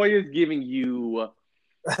 Toya's giving you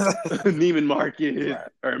Neiman Marcus, right,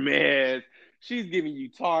 Hermes. She's giving you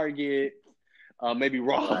Target, maybe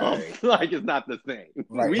Ross. right, Like it's not the same.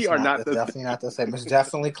 right. We It's are not. not It's the definitely not the same. It's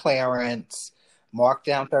definitely clearance, marked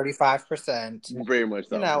down 35%. same. Very much You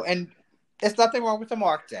so. know, and it's nothing wrong with the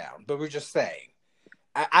markdown, but we're just saying.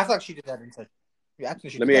 I thought she did that intentionally. I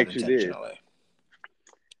think she Let did me that ask you this. intentionally.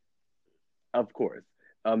 Of course.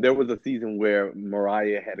 There was a season where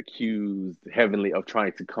Mariah had accused Heavenly of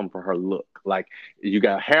trying to come for her look. Like, you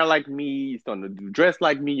got hair like me, you're starting to dress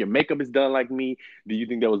like me, your makeup is done like me. Do you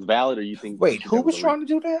think that was valid, or you think Wait, who that was was a trying reach?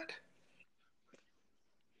 to do that?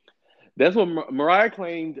 That's what Mariah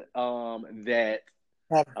claimed that,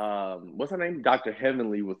 Have- what's her name? Dr.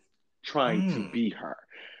 Heavenly was trying to Mm. be her.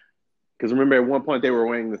 Because remember, at one point they were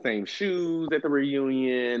wearing the same shoes at the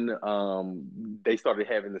reunion. They started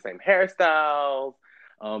having the same hairstyles.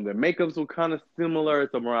 Their makeups were kind of similar.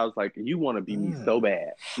 So Mariah was like, "You want to be me so Mm.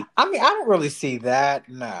 bad." I mean, I don't really see that.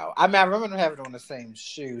 No, I mean, I remember them having on the same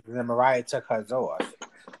shoes, and then Mariah took hers off.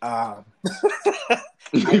 Um,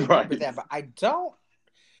 I remember Right. that, but I don't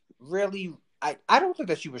really. I don't think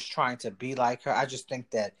that she was trying to be like her. I just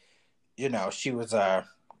think that she was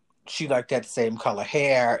she liked that same color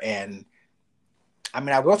hair, and I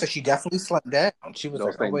mean, I will say she definitely slimmed down. She was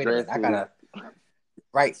like, Those "Oh, same wait a minute, I dresses. gotta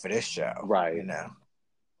write for this show," Right.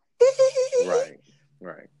 Right.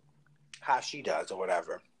 Right. how she does or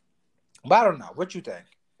whatever. But I don't know. What you think?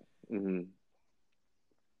 hmm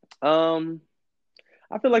Um,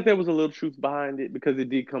 I feel like there was a little truth behind it because it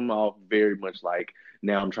did come off very much like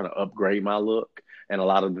now I'm trying to upgrade my look. And a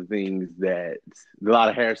lot of the things a lot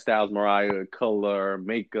of hairstyles, Mariah, color,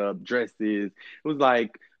 makeup, dresses, it was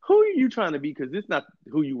like, who are you trying to be? Because it's not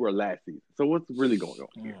who you were last season. So what's really going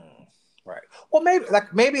on here? Right. Well,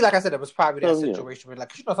 maybe like I said, it was probably that So, yeah. situation where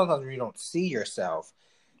like sometimes when you don't see yourself,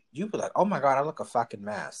 you be like, "Oh my god, I look a fucking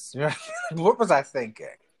mess." You know, what was I thinking?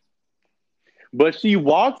 But she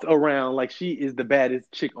walks around like she is the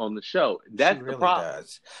baddest chick on the show. She That's the really problem.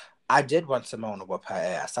 does. I did want Simone to whoop her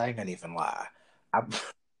ass. I ain't gonna even lie. I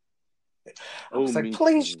was like, Me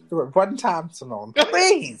please too. do it one time, Simone.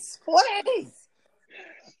 Please, please.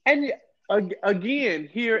 And again,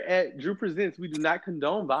 here at Drew Presents, we do not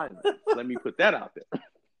condone violence. Let me put that out there.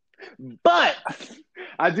 But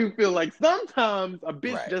I do feel like sometimes a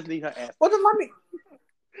bitch Right. just need her ass Well, then let me.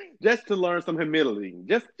 just to learn some humility,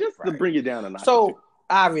 just to Right. bring it down a notch. So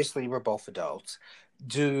obviously, we're both adults.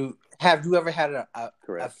 Have you ever had a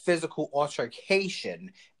Correct. physical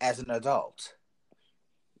altercation as an adult?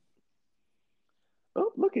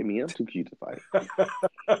 Oh, look at me! I'm too cute to fight.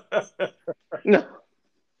 No.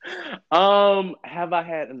 Have I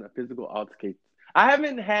had a physical altercation? I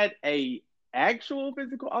haven't had a actual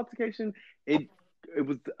physical altercation. It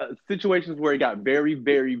was situations where it got very,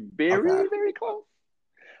 very, very, Okay. very close.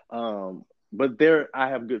 But I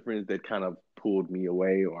have good friends that kind of pulled me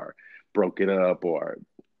away or broke it up or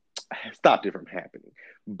stopped it from happening.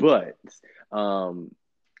 But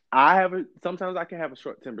sometimes I can have a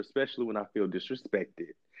short temper, especially when I feel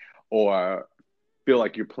disrespected or feel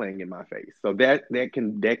like you're playing in my face. So that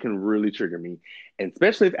can really trigger me, and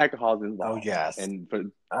especially if alcohol is involved. Oh yes. And for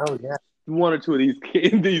yeah. one or two of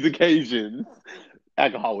these occasions,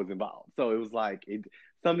 alcohol was involved. So it was like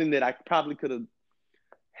something that I probably could have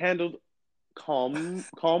handled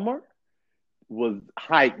calmer was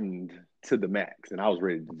heightened to the max, and I was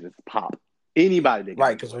ready to just pop anybody that got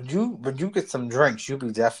Right, because when you get some drinks, you be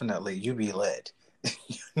lit.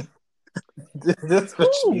 This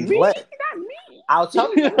bitch be lit. Not me. I'll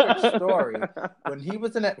tell you a quick story. When he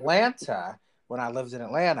was in Atlanta, when I lived in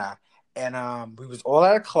Atlanta, and we was all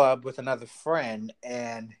at a club with another friend,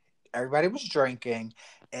 and everybody was drinking,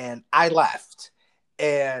 and I left,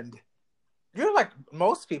 and you're like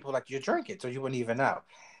most people, like you're drinking, so you wouldn't even know.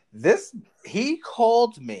 He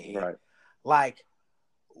called me, Right. like,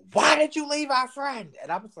 why did you leave our friend?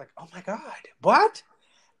 And I was like, oh my God, what?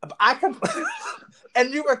 I can,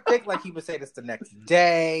 and you would think like he would say this the next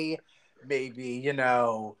day, maybe,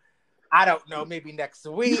 I don't know, maybe next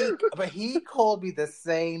week. But he called me the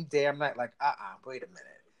same damn night, like, wait a minute.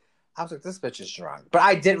 I was like, this bitch is drunk. But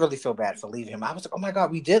I did really feel bad for leaving him. I was like, oh my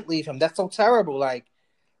God, we did leave him. That's so terrible. Like,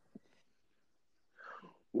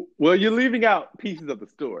 well, you're leaving out pieces of the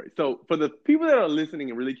story. So for the people that are listening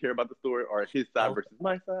and really care about the story, or his side versus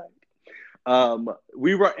my side,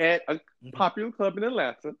 we were at a popular club in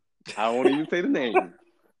Atlanta. I won't even say the name,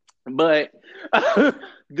 but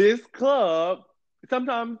this club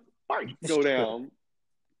sometimes fights go down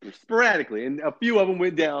sporadically, and a few of them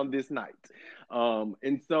went down this night.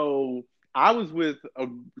 And so I was with a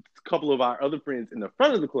couple of our other friends in the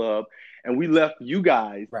front of the club, and we left you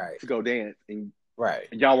guys Right. to go dance, and Right.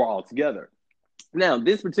 y'all were all together. Now,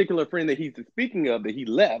 this particular friend that he's speaking of that he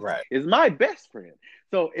left Right. is my best friend.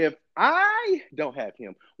 So if I don't have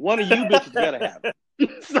him, one of you bitches better have him.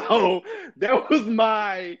 So that was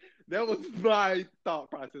my thought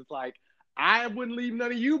process. Like, I wouldn't leave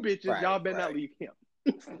none of you bitches. Right, Y'all better not right. leave him.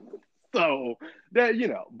 So that,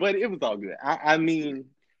 but it was all good. I mean,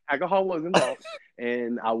 alcohol was involved,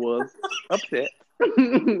 and I was upset.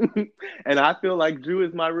 And I feel like Drew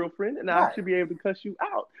is my real friend, and I Right. should be able to cuss you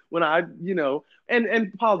out when I,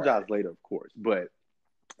 and apologize later, of course. But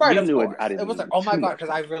Right, you of knew course. I didn't It was like, mean oh my too God, much. because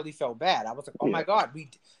I really felt bad. I was like, oh my Yeah. God,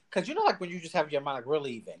 because like when you just have your mind, like, we're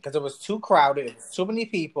leaving. Because it was too crowded, it was too many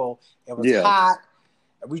people, it was Yeah. hot,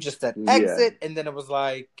 and we just said Yeah. exit, and then it was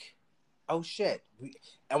like, oh shit.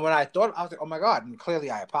 And when I thought, I was like, oh my God, and clearly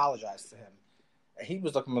I apologized to him. And he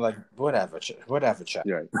was looking at me like, whatever, Chuck.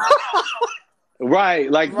 Right. Right.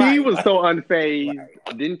 Like, he Right. was so unfazed,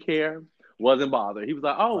 Right. didn't care, wasn't bothered. He was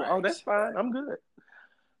like, oh, Right. that's fine. Right. I'm good.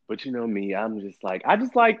 But you know me, I'm just like, I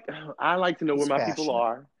like to know He's where my people passionate.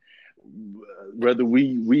 are. Whether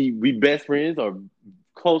we best friends or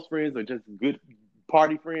close friends or just good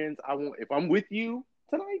party friends. If I'm with you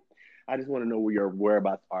tonight, I just want to know where your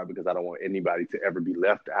whereabouts are, because I don't want anybody to ever be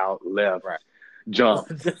left out, Right.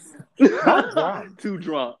 jumped, Not drunk. too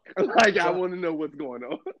drunk. Like, I Drunk. want to know what's going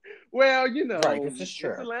on. Well, Right, this is it's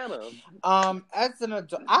true. Atlanta. As an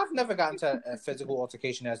adult, I've never gotten to a physical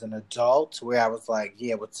altercation as an adult where I was like,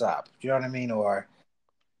 yeah, what's up? You know what I mean? Or,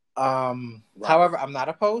 Right. however, I'm not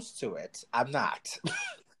opposed to it. I'm not.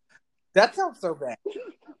 That sounds so bad.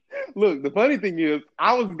 Look, the funny thing is,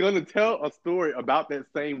 I was gonna tell a story about that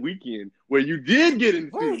same weekend where you did get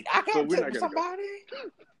into. Wait, I but got we're to not gonna somebody?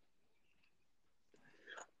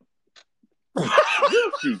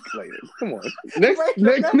 We'll speak later. Come on.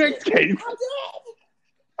 Next case.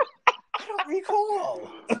 I don't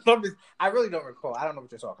recall. I really don't recall. I don't know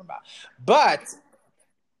what you're talking about. But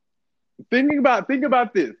think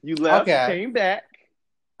about this. You left, Okay. came back,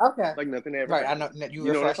 okay, like nothing ever right? I happened. know you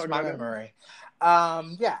You know what I'm refreshed talking my about now?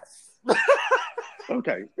 memory. Yes.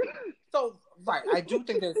 Okay. So right, I do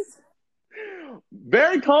think it's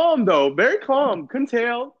Very calm though. Very calm. Couldn't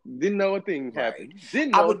tell. Didn't know a thing Right. happened.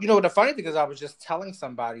 Didn't know. You know, the funny thing is, I was just telling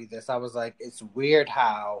somebody this. I was like, it's weird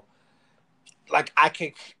how, like, I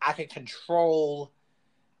can control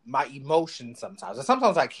my emotions sometimes, and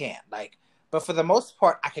sometimes I can't. Like, but for the most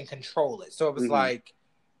part, I can control it. So it was Mhm. like,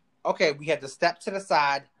 okay, we had to step to the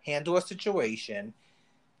side, handle a situation,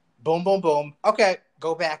 boom, boom, boom. Okay,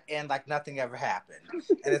 go back, and like nothing ever happened.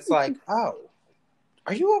 And it's like, oh,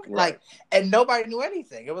 are you okay? Right. Like, and nobody knew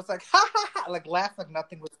anything. It was like, ha ha ha, like laugh like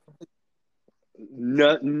nothing was.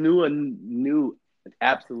 Knew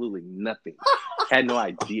absolutely nothing. Had no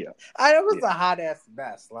idea. It was a hot ass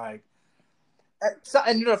mess. Like,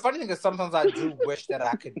 and you know, the funny thing is, sometimes I do wish that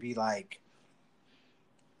I could be like,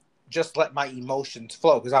 just let my emotions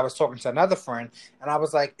flow. Because I was talking to another friend, and I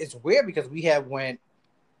was like, it's weird because we had went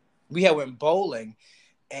bowling,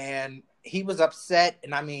 and he was upset,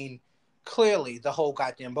 and I mean, clearly the whole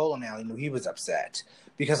goddamn bowling alley knew he was upset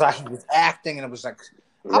because he was acting, and it was like,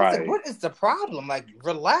 I was like, what is the problem? Like,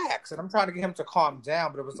 relax. And I'm trying to get him to calm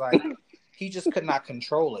down, but it was like, he just could not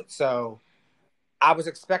control it. So I was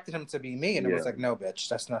expecting him to be me, and it was like, no, bitch,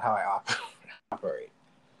 that's not how I operate.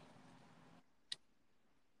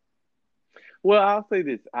 Well, I'll say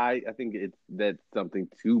this. I think that's something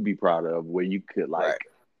to be proud of, where you could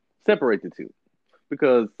separate the two.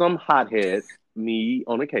 Because some hotheads, me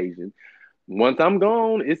on occasion, once I'm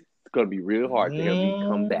gone, it's gonna be real hard to help me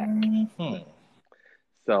come back. Mm-hmm.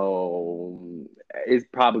 So it's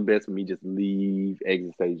probably best for me just leave,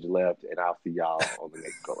 exit stage left, and I'll see y'all on the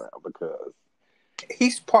next go round, because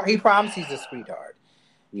he promised he's a sweetheart.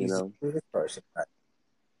 He's the sweetest person. Right?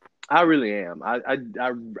 I really am.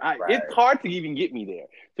 It's hard to even get me there.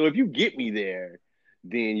 So if you get me there,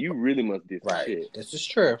 then you really must do some shit. This is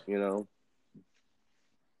true.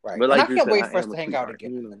 Right. But like, I can't wait for us to hang out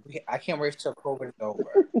again. I can't wait till COVID is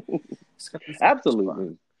over.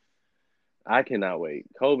 Absolutely. I cannot wait.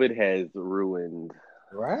 COVID has ruined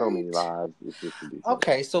so many lives. It's just ridiculous.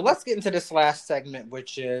 Okay, so let's get into this last segment,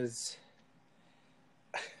 which is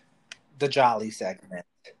the jolly segment.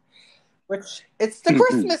 Which, it's the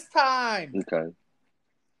Christmas time. Okay.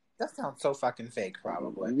 That sounds so fucking fake,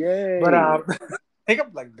 probably. Yay. But I think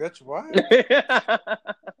I'm like, bitch, what?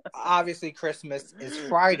 Obviously, Christmas is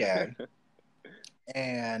Friday.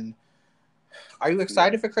 And are you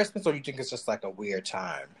excited for Christmas, or do you think it's just like a weird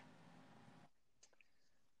time?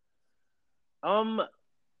 Um,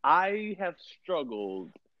 I have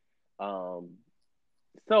struggled um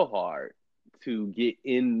so hard to get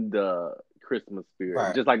in the Christmas spirit.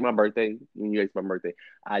 Right. Just like my birthday, when you asked my birthday,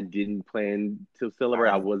 I didn't plan to celebrate.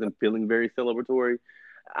 I Right. wasn't feeling very celebratory.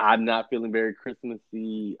 I'm not feeling very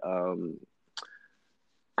Christmassy.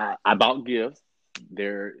 I bought gifts.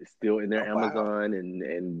 They're still in their Oh, wow. Amazon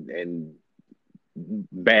and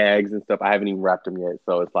bags and stuff. I haven't even wrapped them yet.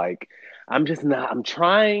 So it's like I'm just not. I'm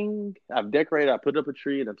trying. I've decorated. I put up a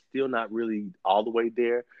tree, and I'm still not really all the way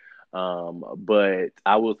there. But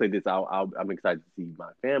I will say this: I'm excited to see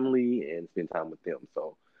my family and spend time with them.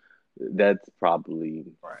 So that's probably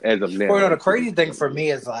Right. as of Well, now. you know, the That's what crazy it's thing gonna for be.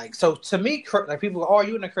 me is like, so to me, like people go, "Oh, are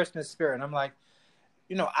you in the Christmas spirit?" And I'm like,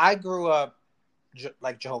 you know, I grew up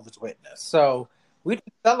like Jehovah's Witness, so we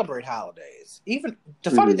didn't celebrate holidays. Even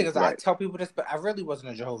the funny thing is, I Right. tell people this, but I really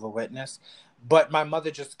wasn't a Jehovah Witness. But my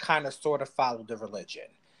mother just kind of sort of followed the religion.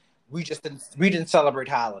 We didn't celebrate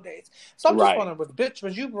holidays. So I'm just Right. wondering,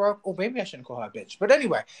 was you broke? Oh, maybe I shouldn't call her a bitch. But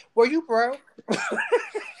anyway, were you broke?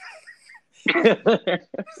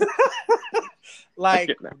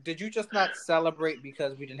 Like, did you just not celebrate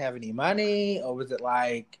because we didn't have any money, or was it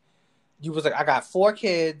like you was like, I got 4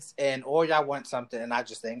 kids and all y'all want something and I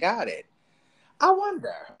just ain't got it? I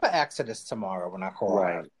wonder. I'll ask her this tomorrow when I call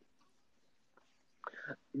her. Right.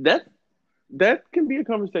 That that can be a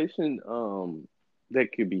conversation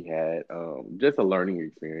that could be had. Just a learning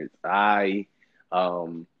experience.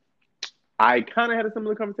 Um I kind of had a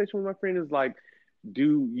similar conversation with my friend. Is like,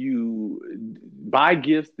 do you buy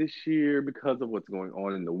gifts this year because of what's going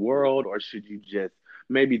on in the world, or should you just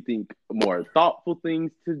maybe think more thoughtful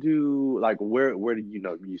things to do? Like, where do you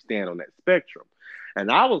know you stand on that spectrum? And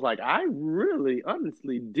I was like, I really,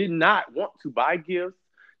 honestly, did not want to buy gifts.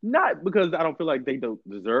 Not because I don't feel like they don't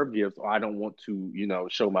deserve gifts or I don't want to,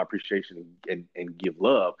 show my appreciation and give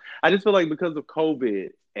love. I just feel like because of COVID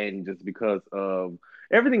and just because of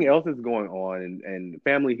everything else that's going on and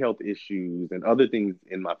family health issues and other things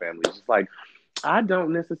in my family. It's just like I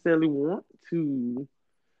don't necessarily want to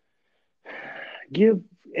give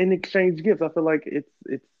and exchange gifts. I feel like Okay,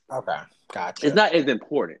 it's gotcha. not as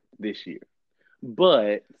important this year.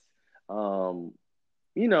 But um,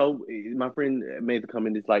 my friend made the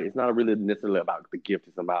comment. It's like it's not really necessarily about the gift.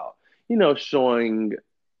 It's about showing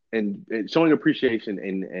and showing appreciation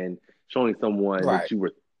and showing someone Right.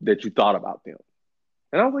 that you thought about them.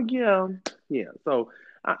 And I was like, yeah, yeah. So,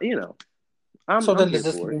 you know, I'm So I'm then, does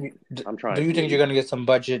here this for it. mean, I'm do trying you to at think you're least. going to get some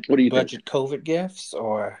budget What do you think? budget COVID gifts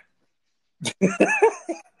or?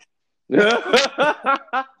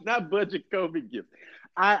 Not budget COVID gifts.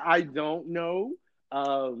 I don't know.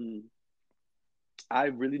 Um, I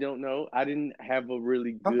really don't know. I didn't have a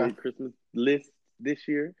really Okay. good Christmas list this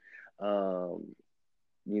year. Um,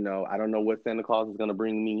 I don't know what Santa Claus is gonna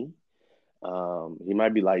bring me. He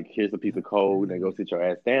might be like, "Here's a piece of code, and go sit your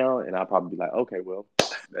ass down," and I'll probably be like, "Okay, well,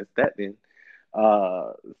 that's that then."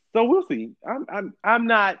 Uh, so we'll see. I'm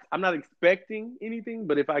not expecting anything,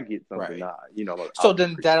 but if I get something, Right. I'll So be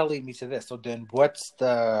then appreciative. that'll lead me to this. So then, what's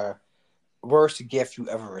the worst gift you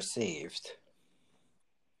ever received?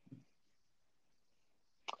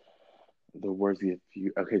 The worst gift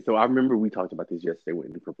you okay? So I remember we talked about this yesterday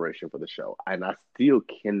in preparation for the show, and I still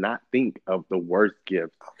cannot think of the worst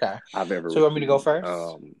gift Okay. I've ever So you want me to go received.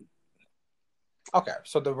 first? Okay.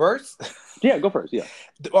 So the worst. Yeah, go first. Yeah.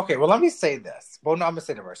 Okay. Well, let me say this. Well, no, I'm gonna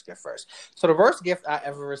say the worst gift first. So the worst gift I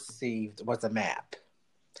ever received was a map,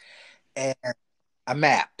 and a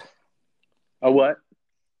map. A what?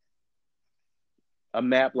 A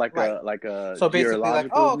map like Right. a So basically, like,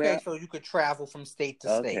 geological oh, okay, map. so you could travel from state to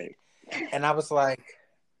state, Okay. and I was like,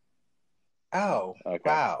 oh, Okay.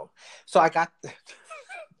 wow. So I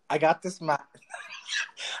got this map.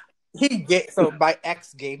 So my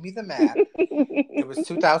ex gave me the map. It was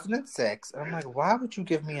 2006, and I'm like, why would you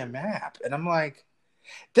give me a map? And I'm like,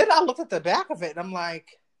 then I looked at the back of it, and I'm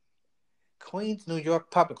like, Queens, New York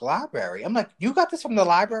Public Library. I'm like, you got this from the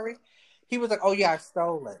library? He was like, oh yeah, I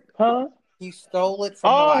stole it. Huh? He stole it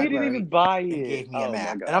from the Oh, he didn't even library buy and it. gave me a Oh my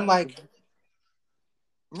map. And I'm god. like,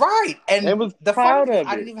 right. And And was the funny proud thing is, of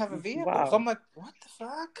I it. didn't even have a vehicle. So Wow. I'm like, what the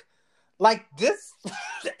fuck? Like this,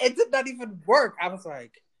 it did not even work. I was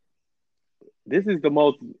like, This is the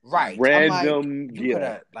most right. I'm like, random you could gift.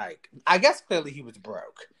 have, like, I guess clearly he was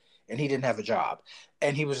broke and he didn't have a job.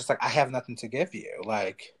 And he was just like, I have nothing to give you.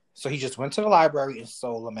 Like, so he just went to the library and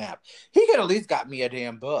stole a map. He could at least got me a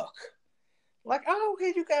damn book. Like, oh,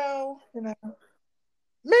 here you go.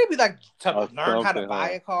 Maybe like to Or learn how to something, buy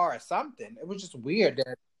huh? a car or something. It was just weird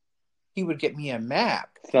that he would get me a map.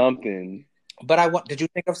 Something. But did you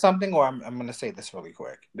think of something, or I'm going to say this really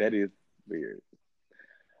quick? That is weird.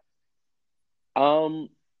 I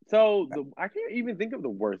can't even think of the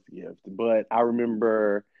worst gift, but I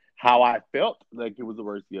remember how I felt like it was the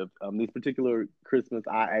worst gift. This particular Christmas,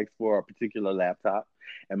 I asked for a particular laptop,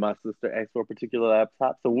 and my sister asked for a particular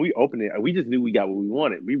laptop. So when we opened it, we just knew we got what we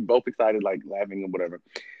wanted. We were both excited, like laughing and whatever.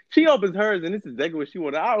 She opens hers, and this is exactly what she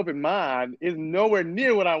wanted. I opened mine, it's nowhere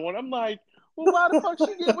near what I want. I'm like, well, why the fuck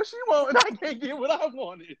she get what she want, and I can't get what I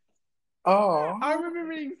wanted? Oh. I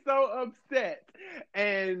remember being so upset.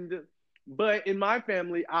 But in my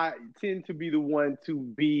family, I tend to be the one to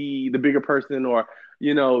be the bigger person, or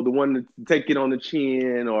the one to take it on the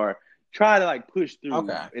chin, or try to like push through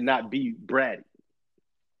Okay. and not be bratty.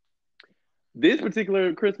 This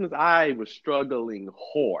particular Christmas, I was struggling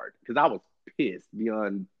hard because I was pissed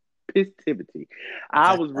beyond pissivity.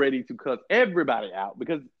 I was ready to cuss everybody out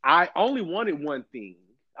because I only wanted one thing.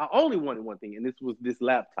 And this was this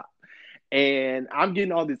laptop. And I'm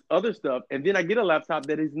getting all this other stuff, and then I get a laptop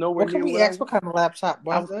that is nowhere What can near we what ask? What kind of laptop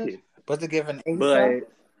I was was it? pissed. Was it given Acer?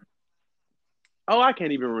 But I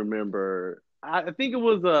can't even remember. I think it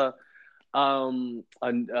was a MacBook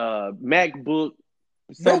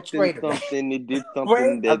Bitch, something wait a minute. something. It did something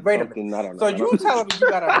Wait, that wait a minute. something. I don't know. So you were telling me you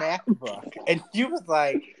got a MacBook, and you was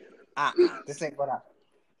like, this ain't what I.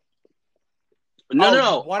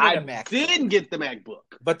 No. I didn't get the MacBook,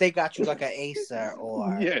 but they got you like an Acer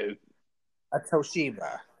or yes, a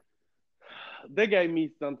Toshiba. They gave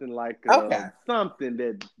me something like Okay. something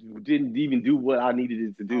that didn't even do what I needed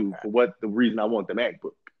it to do for what the reason I want the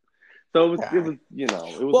MacBook. So it was, it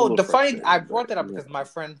was. Well, the funny, I brought that up because my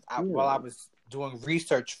friend, while I was doing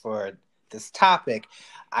research for this topic,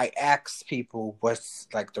 I asked people what's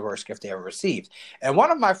like the worst gift they ever received. And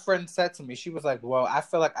one of my friends said to me, she was like, well, I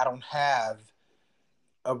feel like I don't have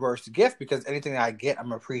a worst gift because anything I get,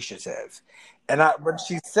 I'm appreciative. And when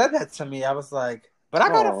she said that to me, I was like, but I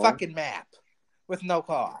got a fucking map with no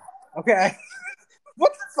car. Okay.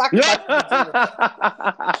 What the fuck am I going to do with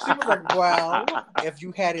that? She was like, well, if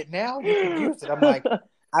you had it now, you could use it. I'm like,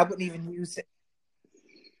 I wouldn't even use it.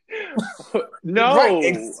 No.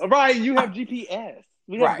 Right. You have GPS.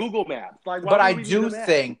 We have Google Maps. Like, but I do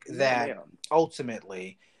think that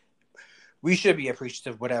ultimately we should be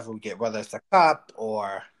appreciative of whatever we get, whether it's a cup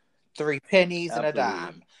or 3 pennies and a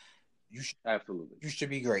dime. You should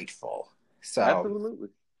be grateful. So absolutely.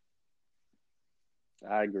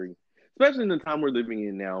 I agree. Especially in the time we're living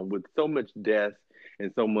in now with so much death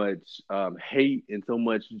and so much hate and so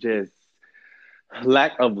much just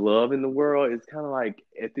lack of love in the world. It's kind of like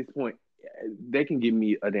at this point, they can give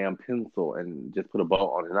me a damn pencil and just put a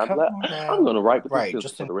bow on it. And I'm going to write with this pencil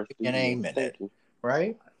for the rest of the year. Name in it.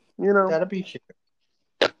 Right? That'll be cute.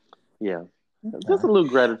 Yeah. Okay. Just a little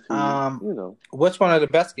gratitude. What's one of the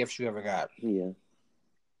best gifts you ever got? Yeah.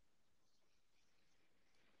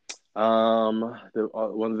 One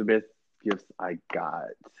of the best gifts I got.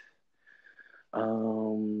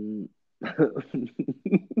 I'm one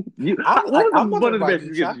of the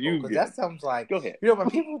best gifts you get. That sounds like, go ahead.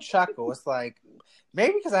 When people chuckle, it's like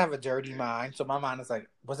maybe because I have a dirty mind, so my mind is like,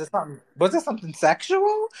 was it something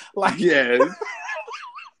sexual? Like, yes.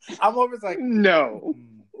 I'm always like, no.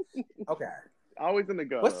 Okay. Always in the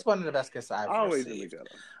gutter. What's one of the best gifts I've always received? In the gutter.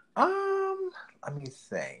 Let me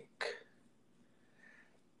think.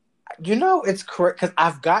 It's correct because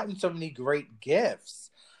I've gotten so many great gifts.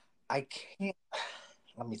 I can't.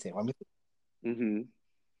 Let me think. Mm-hmm.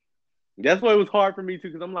 That's why it was hard for me too,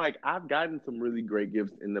 because I'm like, I've gotten some really great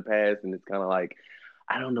gifts in the past, and it's kind of like,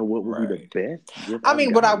 I don't know what would be the best gift. I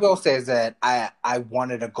mean, what I will say is that I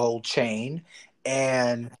wanted a gold chain,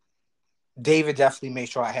 and David definitely made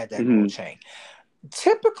sure I had that gold chain.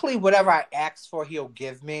 Typically, whatever I ask for, he'll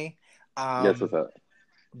give me. Yes, what's up?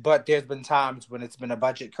 But there's been times when it's been a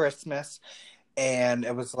budget Christmas, and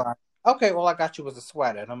it was like, okay, all I got you was a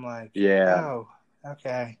sweater, and I'm like, yeah, oh,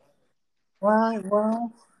 okay, right,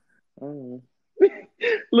 well.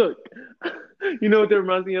 Look, you know what that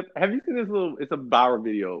reminds me of? Have you seen this it's a viral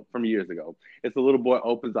video from years ago. It's a little boy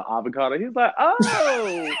opens an avocado. He's like,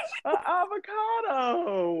 oh, an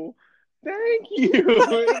avocado. Thank you.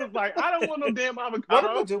 It was like, I don't want no damn avocado.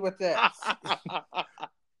 What do we do with this?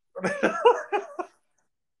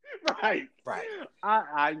 Right.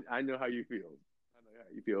 I know how you feel.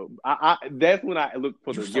 That's when I look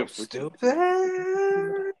for the gift.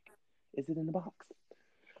 Stupid. Is it in the box?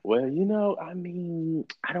 Well, I mean,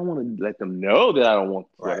 I don't want to let them know that I don't want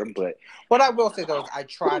the sweater, but what I will say though is I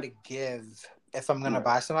try to give, if I'm going to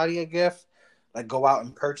buy somebody a gift, like go out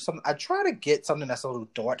and purchase something, I try to get something that's a little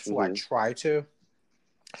thoughtful. I try to.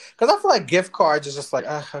 Because I feel like gift cards is just like,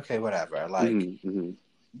 okay, whatever. Like, you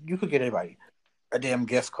could get anybody a damn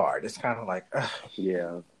gift card. It's kind of like,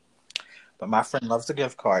 yeah. But my friend loves a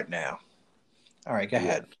gift card now. All right, go Yes.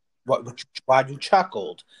 ahead. Why you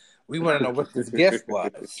chuckled? We want to know what this gift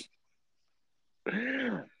was.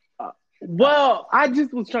 Well, I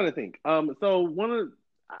just was trying to think. So one of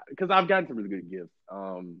because I've gotten some really good gifts.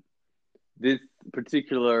 This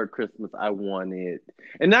particular Christmas, I wanted,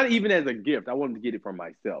 and not even as a gift, I wanted to get it for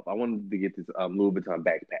myself. I wanted to get this Louis Vuitton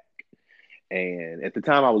backpack, and at the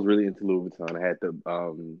time, I was really into Louis Vuitton.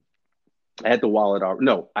 I had the wallet.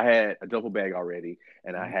 No, I had a duffel bag already,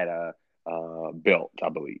 and I had a belt, I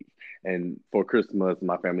believe. And for Christmas,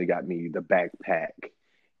 my family got me the backpack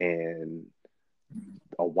and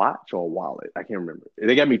a watch or a wallet. I can't remember.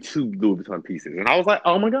 They got me two Louis Vuitton pieces, and I was like,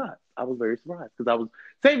 "Oh my god!" I was very surprised because I was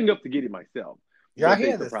saving up to get it myself, Y'all but they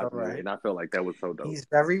hear this, all surprised me, right? and I felt like that was so dope He's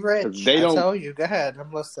very because rich. they I don't tell you. Go ahead.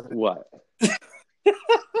 I'm listening. what.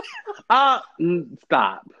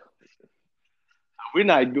 Stop. We're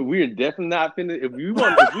not. We're definitely not finna. If you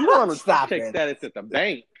want to Stop check it. status at the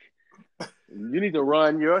bank, you need to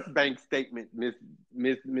run your bank statement, Miss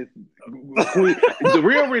Queen. The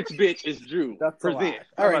real rich bitch is Drew. That's a lie.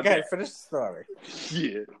 All right, go ahead. Finish the story.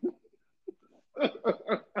 Yeah.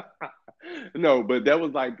 No, but that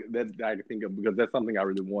was like that I could think of because that's something I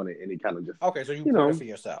really wanted, and it kind of just Okay, so you bought it for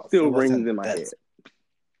yourself. still rings in my head.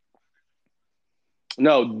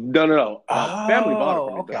 No. Family bought it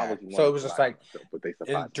for me, okay. but I wasn't. So it was just like but they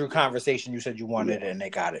through conversation, you said you wanted it, and they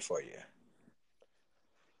got it for you.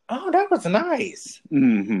 Oh, that was nice.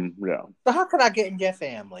 Mm-hmm. Yeah. So how could I get in your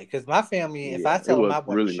family? Because my family, if I tell them I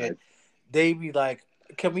want really shit, nice. They be like,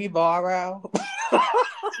 "Can we borrow?"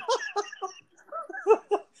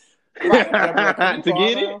 Right, like, to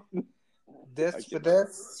get it this for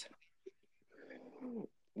this.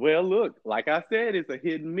 Well, look, like I said, it's a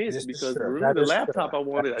hit and miss because the laptop I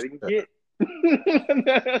wanted, I didn't get.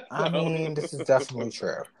 I mean, this is definitely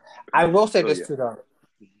true. I will say this too, though.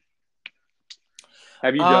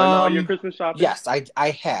 Have you done all your Christmas shopping? Yes, I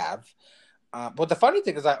have. But the funny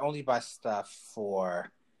thing is, I only buy stuff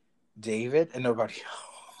for David and nobody else.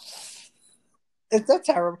 Is that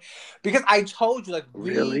terrible? Because I told you, like,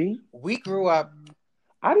 we grew up.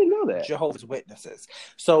 I didn't know that. Jehovah's Witnesses.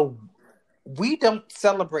 So we don't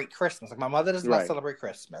celebrate Christmas. Like, my mother does not celebrate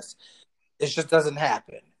Christmas. It just doesn't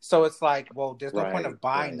happen. So it's like, well, there's no point of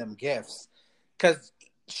buying them gifts. Because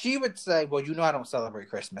she would say, well, I don't celebrate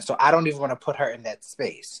Christmas. So I don't even want to put her in that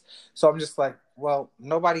space. So I'm just like, well,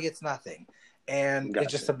 nobody gets nothing. And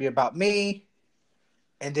it's just to be about me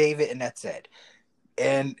and David, and that's it.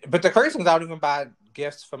 But the crazy thing is I don't even buy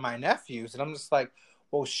gifts for my nephews. And I'm just like,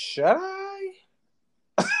 well, should I?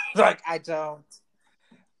 Like, I don't.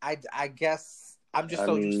 I guess I'm just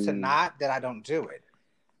used to not that I don't do it.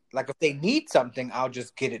 Like, if they need something, I'll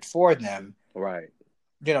just get it for them. Right.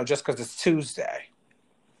 Just because it's Tuesday.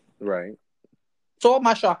 Right. So all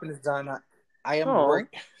my shopping is done. I am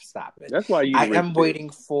Stop it. That's why I am waiting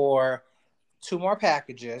for 2 more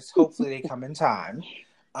packages. Hopefully they come in time.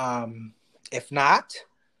 If not,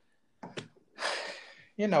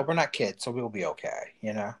 we're not kids, so we'll be okay.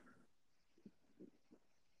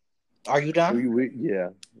 Are you done? Yeah.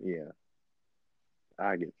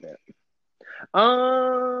 I get that.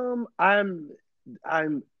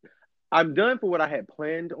 I'm done for what I had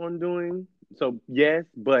planned on doing. So yes,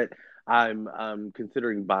 but I'm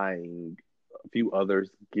considering buying a few others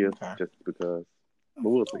gifts just because. But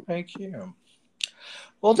we'll see. Thank you.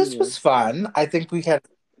 Well, this was fun. I think we had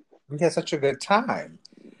such a good time.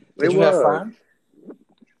 Did you have fun?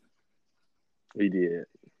 We did.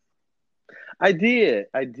 I did.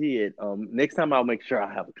 Next time I'll make sure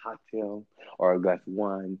I have a cocktail or a glass of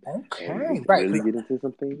wine. Okay, and really get into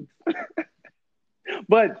some things.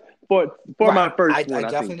 But for my first one, I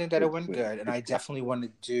definitely think that it went good, and I definitely want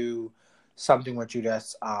to do something with you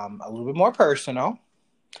that's a little bit more personal.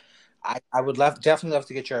 I would definitely love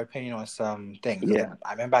to get your opinion on some things. Yeah.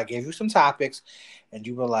 I remember I gave you some topics, and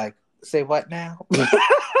you were like, "Say what now?"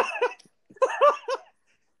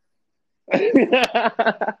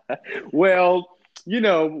 Well,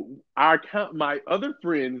 my other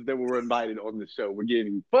friends that were invited on the show were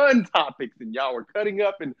getting fun topics, and y'all were cutting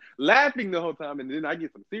up and laughing the whole time, and then I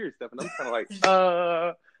get some serious stuff, and I'm kind of like,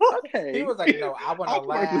 okay. He was like, "No, I want to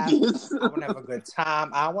laugh. I want to have a good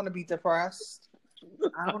time. I want to be depressed.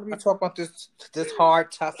 I want to be talking about this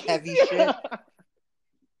hard, tough, heavy shit."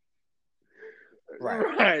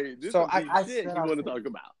 Right. This so I shit you want to talk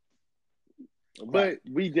about. But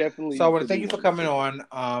we definitely. So I want to thank you for coming on.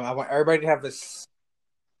 I want everybody to have this.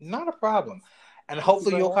 Not a problem, and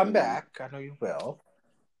hopefully you'll come back. I know you will.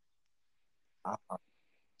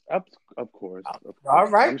 Of course. All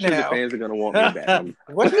right, I'm sure the fans are gonna want me back.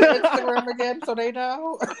 What's your Instagram again, so they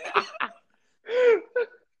know?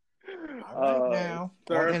 All right now. On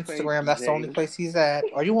Sir Saint Instagram, that's the only James. place he's at.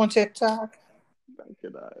 Are you on TikTok? That's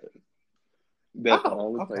the Oh,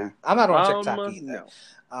 only okay. place. I'm not on TikTok either.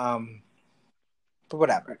 No. But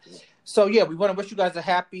whatever. So yeah, we want to wish you guys a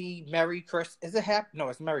happy Merry Christmas. Is it happy? No,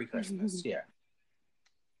 it's Merry Christmas. Yeah.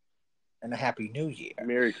 And a Happy New Year.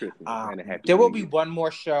 Merry Christmas and a Happy There New will Year. be one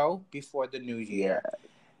more show before the New Year. Yeah.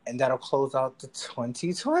 And that'll close out the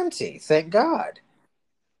 2020. Thank God.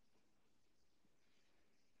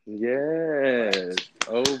 Yes.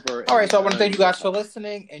 Over. All right, so I want to thank you guys for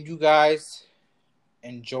listening, and you guys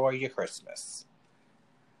enjoy your Christmas.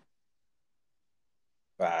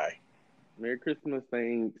 Bye. Merry Christmas.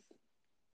 Thanks.